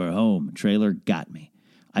Chewie, We're Home trailer got me.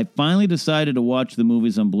 I finally decided to watch the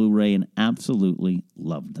movies on Blu-ray and absolutely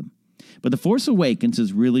loved them. But The Force Awakens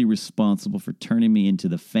is really responsible for turning me into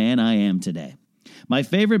the fan I am today. My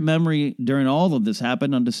favorite memory during all of this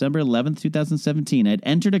happened on December 11th, 2017. I'd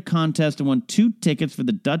entered a contest and won 2 tickets for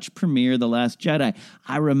the Dutch premiere of The Last Jedi.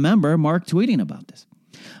 I remember Mark tweeting about this.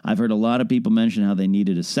 I've heard a lot of people mention how they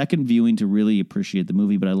needed a second viewing to really appreciate the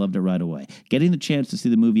movie, but I loved it right away. Getting the chance to see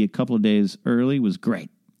the movie a couple of days early was great.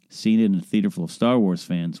 Seeing it in a theater full of Star Wars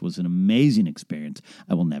fans was an amazing experience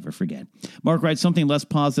I will never forget. Mark writes something less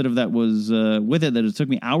positive that was with it, that it took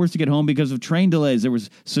me hours to get home because of train delays. There was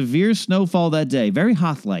severe snowfall that day, very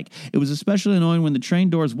Hoth-like. It was especially annoying when the train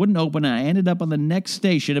doors wouldn't open, and I ended up on the next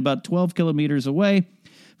station about 12 kilometers away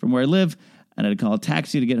from where I live, and I had to call a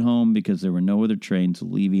taxi to get home because there were no other trains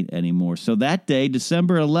leaving anymore. So that day,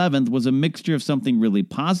 December 11th, was a mixture of something really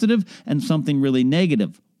positive and something really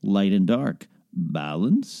negative, light and dark.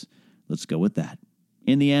 Balance? Let's go with that.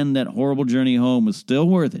 In the end, that horrible journey home was still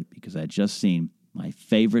worth it because I had just seen my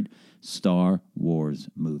favorite Star Wars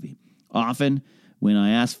movie. Often, when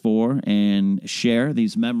I ask for and share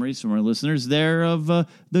these memories from our listeners, they're of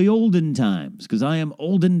the olden times, because I am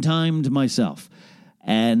olden-timed myself.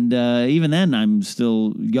 And even then, I'm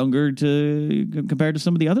still younger compared to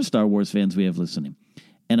some of the other Star Wars fans we have listening.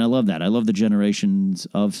 And I love that. I love the generations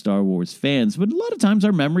of Star Wars fans. But a lot of times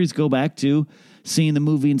our memories go back to seeing the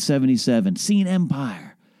movie in 77, seeing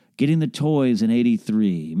Empire, getting the toys in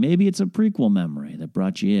 83. Maybe it's a prequel memory that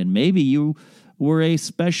brought you in. Maybe you were a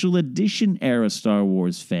special edition era Star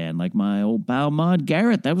Wars fan, like my old pal Maud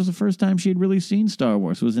Garrett. That was the first time she had really seen Star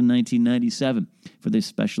Wars. It was in 1997 for this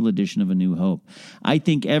special edition of A New Hope. I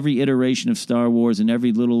think every iteration of Star Wars and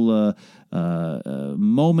every little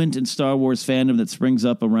moment in Star Wars fandom that springs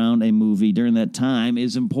up around a movie during that time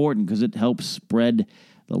is important because it helps spread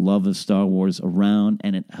the love of Star Wars around,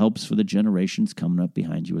 and it helps for the generations coming up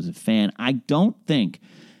behind you as a fan. I don't think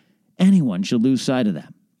anyone should lose sight of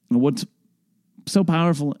that. What's so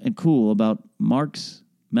powerful and cool about Mark's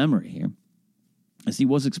memory here is he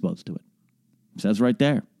was exposed to it. It says right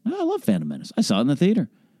there, I love Phantom Menace. I saw it in the theater.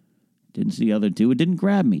 Didn't see the other two. It didn't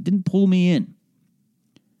grab me. It didn't pull me in.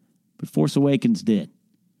 But Force Awakens did.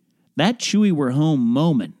 That Chewie we're home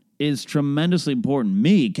moment is tremendously important.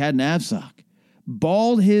 Me, Cat Navsock,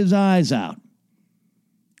 bawled his eyes out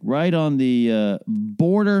right on the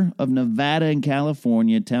border of Nevada and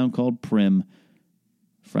California, a town called Prim.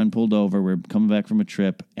 Friend pulled over. We're coming back from a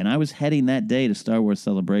trip, and I was heading that day to Star Wars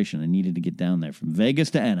Celebration. I needed to get down there from Vegas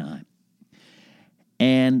to Anaheim.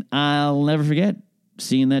 And I'll never forget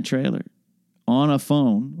seeing that trailer on a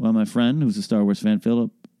phone while my friend, who's a Star Wars fan,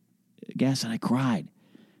 Philip, Gass, and I cried.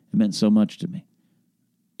 It meant so much to me.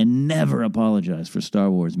 And never apologize for Star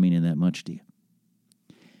Wars meaning that much to you.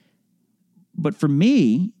 But for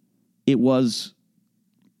me, it was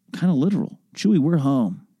kind of literal. Chewie, we're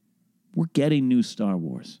home. We're getting new Star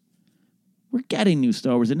Wars. We're getting new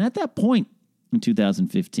Star Wars. And at that point in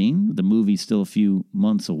 2015, the movie's still a few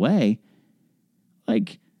months away,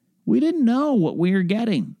 like, we didn't know what we were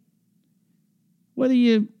getting. Whether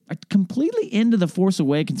you are completely into The Force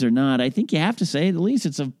Awakens or not, I think you have to say, at least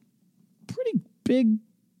it's a pretty big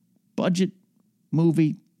budget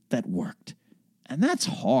movie that worked. And that's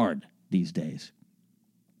hard these days.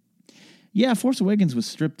 Yeah, Force Awakens was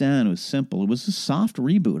stripped down. It was simple. It was a soft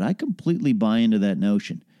reboot. I completely buy into that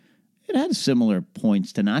notion. It had similar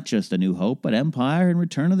points to not just A New Hope, but Empire and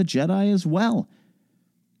Return of the Jedi as well.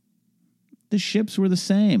 The ships were the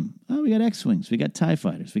same. Oh, we got X-Wings. We got TIE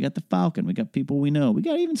Fighters. We got the Falcon. We got people we know. We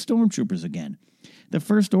got even Stormtroopers again. The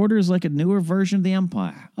First Order is like a newer version of the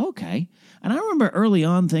Empire. Okay. And I remember early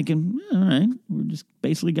on thinking, all right, we just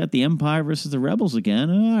basically got the Empire versus the Rebels again.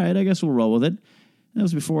 All right, I guess we'll roll with it. That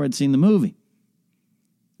was before I'd seen the movie.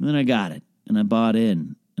 And then I got it, and I bought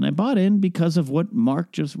in. And I bought in because of what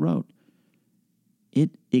Mark just wrote.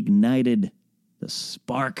 It ignited the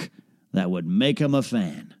spark that would make him a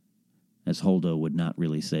fan, as Holdo would not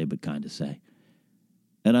really say, but kind of say.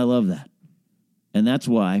 And I love that. And that's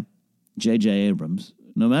why J.J. Abrams,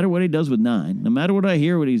 no matter what he does with 9, no matter what I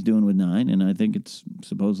hear what he's doing with 9, and I think it's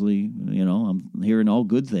supposedly, I'm hearing all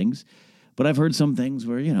good things, but I've heard some things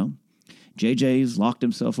where, JJ's locked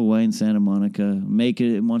himself away in Santa Monica,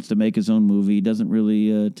 wants to make his own movie, doesn't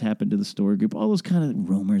really tap into the story group, all those kind of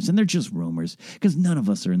rumors, and they're just rumors, because none of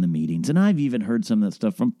us are in the meetings, and I've even heard some of that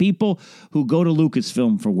stuff from people who go to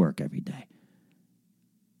Lucasfilm for work every day.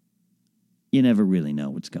 You never really know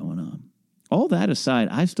what's going on. All that aside,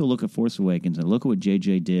 I still look at Force Awakens, and look at what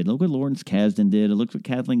JJ did, look what Lawrence Kasdan did, I look at what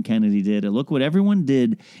Kathleen Kennedy did, I look what everyone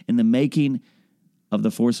did in the making of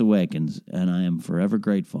The Force Awakens, and I am forever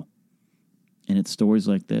grateful. And it's stories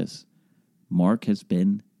like this. Mark has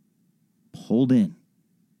been pulled in.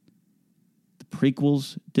 The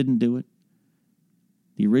prequels didn't do it.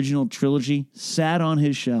 The original trilogy sat on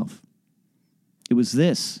his shelf. It was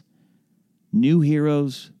this. New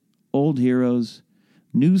heroes, old heroes,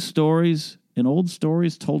 new stories, and old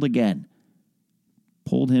stories told again.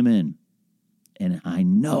 Pulled him in. And I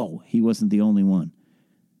know he wasn't the only one.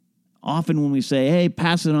 Often when we say, hey,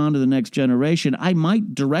 pass it on to the next generation, I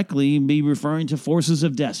might directly be referring to Forces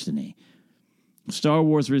of Destiny. Star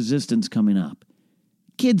Wars Resistance coming up.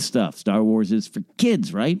 Kid stuff. Star Wars is for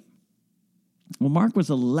kids, right? Well, Mark was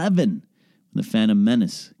 11 when The Phantom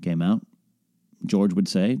Menace came out. George would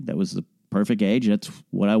say that was the perfect age. That's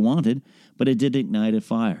what I wanted. But it did ignite a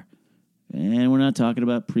fire. And we're not talking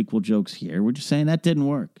about prequel jokes here. We're just saying that didn't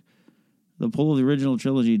work. The pull of the original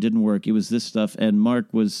trilogy didn't work. It was this stuff, and Mark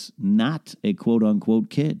was not a quote-unquote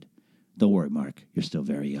kid. Don't worry, Mark. You're still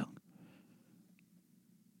very young.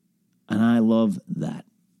 And I love that.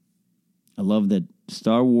 I love that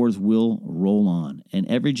Star Wars will roll on, and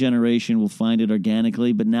every generation will find it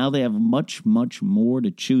organically, but now they have much, much more to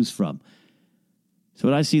choose from. So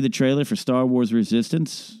when I see the trailer for Star Wars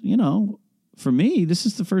Resistance, for me, this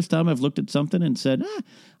is the first time I've looked at something and said,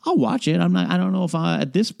 I'll watch it.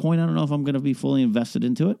 At this point, I don't know if I'm going to be fully invested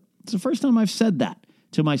into it. It's the first time I've said that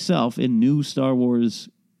to myself in new Star Wars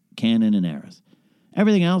canon and eras.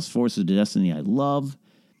 Everything else, Forces of Destiny, I love.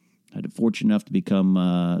 I had the fortune enough to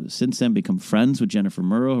become friends with Jennifer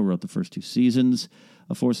Murrow, who wrote the first 2 seasons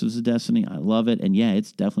of Forces of Destiny. I love it. And yeah,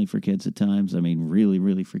 it's definitely for kids at times. I mean, really,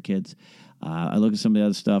 really for kids. I look at some of the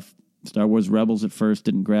other stuff. Star Wars Rebels at first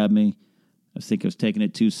didn't grab me. I think I was taking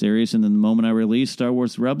it too serious. And then the moment I released, Star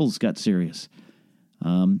Wars Rebels got serious.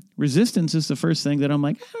 Resistance is the first thing that I'm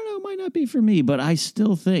like, I don't know, it might not be for me. But I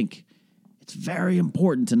still think it's very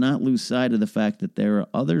important to not lose sight of the fact that there are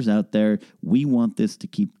others out there. We want this to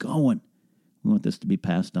keep going. We want this to be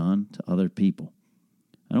passed on to other people.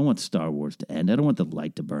 I don't want Star Wars to end. I don't want the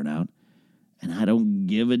light to burn out. And I don't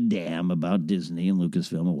give a damn about Disney and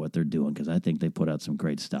Lucasfilm and what they're doing, because I think they put out some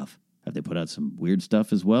great stuff. Have they put out some weird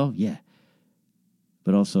stuff as well? Yeah.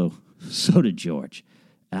 But also, so did George.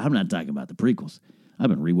 I'm not talking about the prequels. I've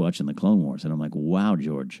been rewatching the Clone Wars, and I'm like, wow,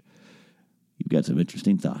 George, you've got some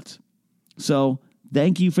interesting thoughts. So,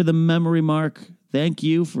 thank you for the memory mark. Thank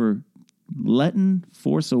you for letting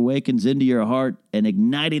Force Awakens into your heart and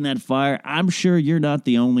igniting that fire. I'm sure you're not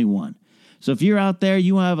the only one. So if you're out there,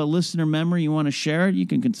 you have a listener memory, you want to share it, you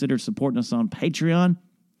can consider supporting us on Patreon.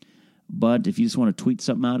 But if you just want to tweet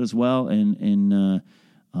something out as well and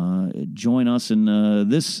join us in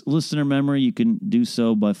this listener memory, you can do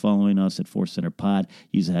so by following us at Force Center Pod.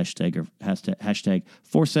 Use the hashtag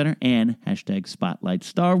Force Center and hashtag Spotlight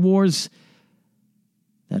Star Wars.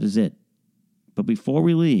 That is it. But before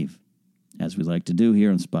we leave, as we like to do here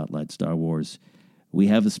on Spotlight Star Wars, we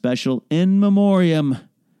have a special in memoriam.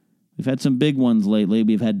 We've had some big ones lately.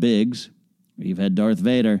 We've had Biggs. We've had Darth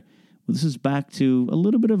Vader. Well, this is back to a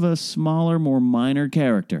little bit of a smaller, more minor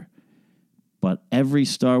character. But every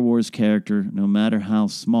Star Wars character, no matter how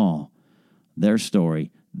small, their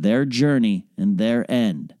story, their journey, and their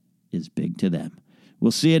end is big to them.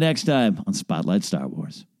 We'll see you next time on Spotlight Star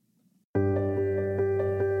Wars.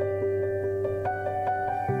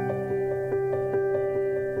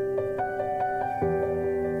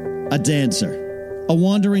 A dancer, a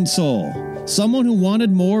wandering soul, someone who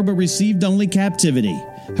wanted more but received only captivity.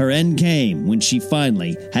 Her end came when she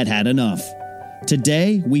finally had had enough.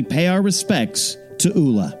 Today, we pay our respects to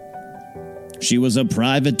Oola. She was a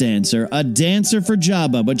private dancer, a dancer for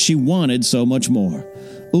Jabba, but she wanted so much more.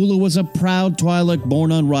 Oola was a proud Twi'lek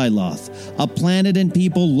born on Ryloth, a planet and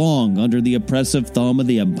people long under the oppressive thumb of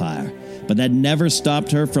the Empire, but that never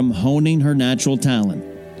stopped her from honing her natural talent.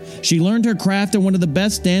 She learned her craft at one of the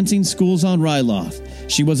best dancing schools on Ryloth.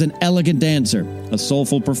 She was an elegant dancer, a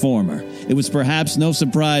soulful performer. It was perhaps no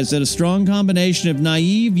surprise that a strong combination of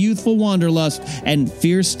naive, youthful wanderlust and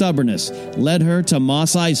fierce stubbornness led her to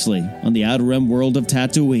Mos Eisley on the Outer Rim world of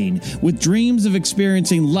Tatooine, with dreams of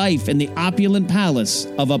experiencing life in the opulent palace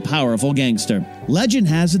of a powerful gangster. Legend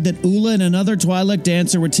has it that Oola and another Twi'lek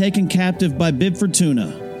dancer were taken captive by Bib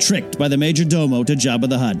Fortuna, tricked by the Major Domo to Jabba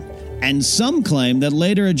the Hutt. And some claim that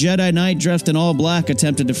later a Jedi Knight dressed in all black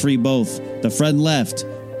attempted to free both. The friend left.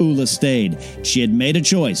 Oola stayed. She had made a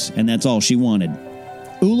choice, and that's all she wanted.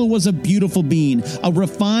 Oola was a beautiful being, a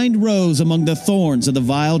refined rose among the thorns of the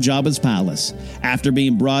vile Jabba's palace. After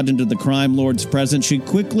being brought into the crime lord's presence, she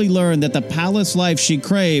quickly learned that the palace life she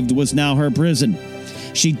craved was now her prison.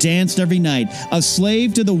 She danced every night, a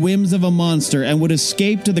slave to the whims of a monster, and would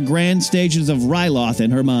escape to the grand stages of Ryloth in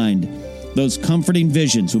her mind. Those comforting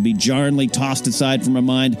visions would be jarringly tossed aside from her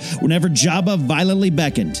mind whenever Jabba violently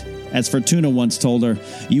beckoned. As Fortuna once told her,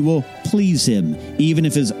 you will please him, even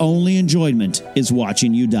if his only enjoyment is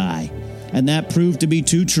watching you die. And that proved to be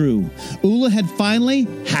too true. Oola had finally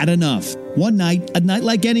had enough. One night, a night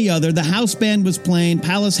like any other, the house band was playing,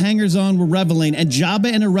 palace hangers-on were reveling, and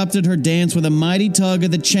Jabba interrupted her dance with a mighty tug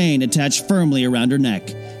of the chain attached firmly around her neck.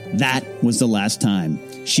 That was the last time.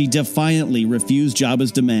 She defiantly refused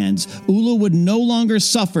Jabba's demands. Oola would no longer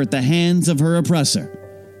suffer at the hands of her oppressor.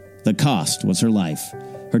 The cost was her life.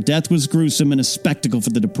 Her death was gruesome and a spectacle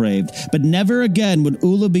for the depraved, but never again would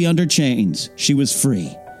Oola be under chains. She was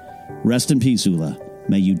free. Rest in peace, Oola.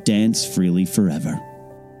 May you dance freely forever.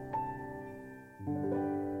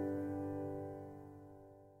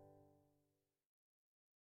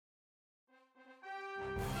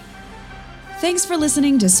 Thanks for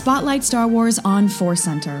listening to Spotlight Star Wars on Force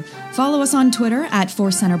Center. Follow us on Twitter at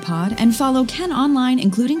Force Center Pod and follow Ken online,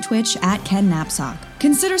 including Twitch at Ken Knapsack.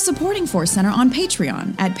 Consider supporting Force Center on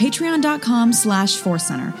Patreon at patreon.com/Force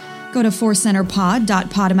Center. Go to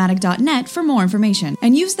forcecenterpod.podomatic.net for more information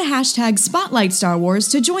and use the hashtag Spotlight Star Wars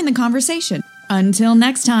to join the conversation. Until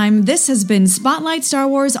next time, this has been Spotlight Star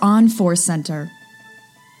Wars on Force Center.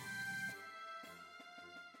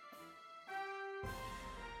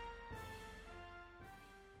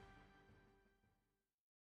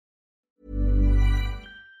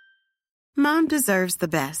 Mom deserves the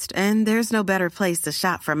best, and there's no better place to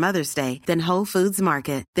shop for Mother's Day than Whole Foods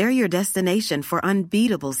Market. They're your destination for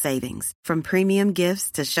unbeatable savings, from premium gifts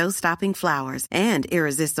to show-stopping flowers and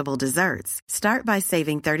irresistible desserts. Start by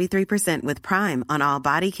saving 33% with Prime on all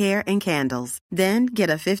body care and candles. Then get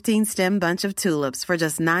a 15-stem bunch of tulips for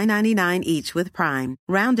just $9.99 each with Prime.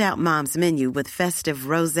 Round out Mom's menu with festive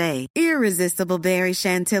rosé, irresistible berry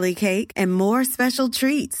chantilly cake, and more special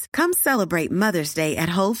treats. Come celebrate Mother's Day at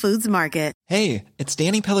Whole Foods Market. Hey, it's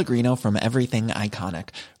Danny Pellegrino from Everything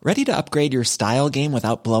Iconic. Ready to upgrade your style game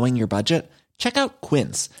without blowing your budget? Check out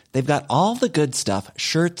Quince. They've got all the good stuff,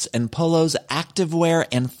 shirts and polos, activewear,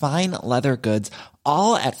 and fine leather goods,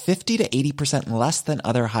 all at 50 to 80% less than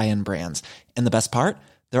other high-end brands. And the best part?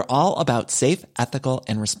 They're all about safe, ethical,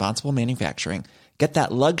 and responsible manufacturing. Get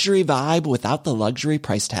that luxury vibe without the luxury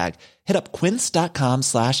price tag. Hit up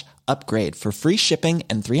quince.com/upgrade for free shipping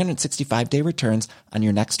and 365-day returns on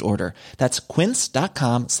your next order. That's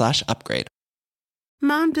quince.com/upgrade.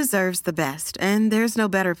 Mom deserves the best, and there's no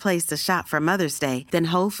better place to shop for Mother's Day than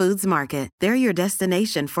Whole Foods Market. They're your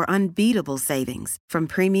destination for unbeatable savings, from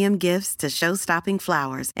premium gifts to show-stopping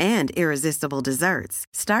flowers and irresistible desserts.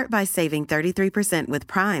 Start by saving 33% with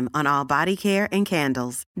Prime on all body care and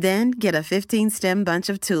candles. Then get a 15-stem bunch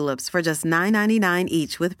of tulips for just $9.99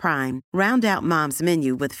 each with Prime. Round out Mom's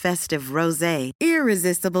menu with festive rosé,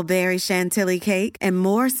 irresistible berry chantilly cake, and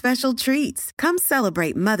more special treats. Come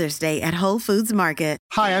celebrate Mother's Day at Whole Foods Market.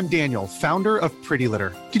 Hi, I'm Daniel, founder of Pretty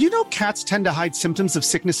Litter. Did you know cats tend to hide symptoms of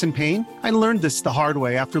sickness and pain? I learned this the hard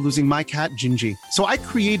way after losing my cat, Gingy. So I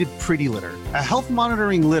created Pretty Litter, a health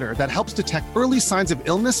monitoring litter that helps detect early signs of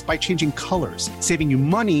illness by changing colors, saving you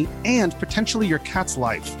money and potentially your cat's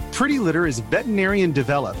life. Pretty Litter is veterinarian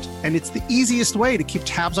developed, and it's the easiest way to keep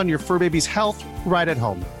tabs on your fur baby's health right at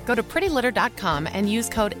home. Go to prettylitter.com and use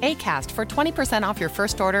code ACAST for 20% off your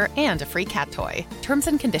first order and a free cat toy. Terms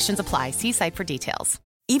and conditions apply. See site for details.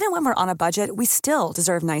 Even when we're on a budget, we still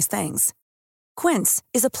deserve nice things. Quince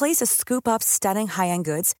is a place to scoop up stunning high-end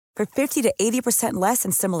goods for 50 to 80% less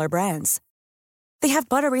than similar brands. They have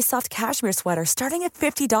buttery soft cashmere sweaters starting at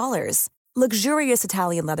 $50, luxurious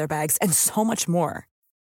Italian leather bags, and so much more.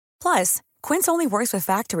 Plus, Quince only works with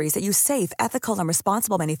factories that use safe, ethical, and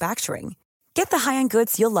responsible manufacturing. Get the high-end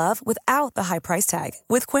goods you'll love without the high price tag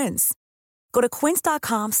with Quince. Go to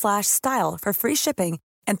quince.com/style for free shipping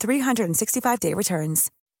and 365-day returns.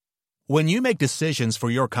 When you make decisions for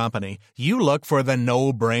your company, you look for the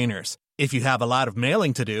no-brainers. If you have a lot of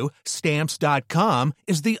mailing to do, Stamps.com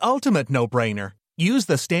is the ultimate no-brainer. Use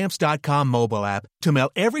the Stamps.com mobile app to mail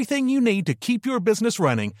everything you need to keep your business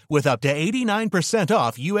running with up to 89%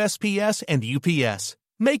 off USPS and UPS.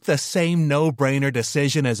 Make the same no-brainer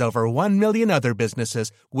decision as over 1 million other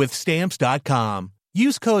businesses with Stamps.com.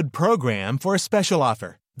 Use code PROGRAM for a special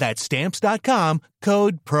offer. That's Stamps.com,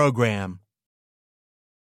 code PROGRAM.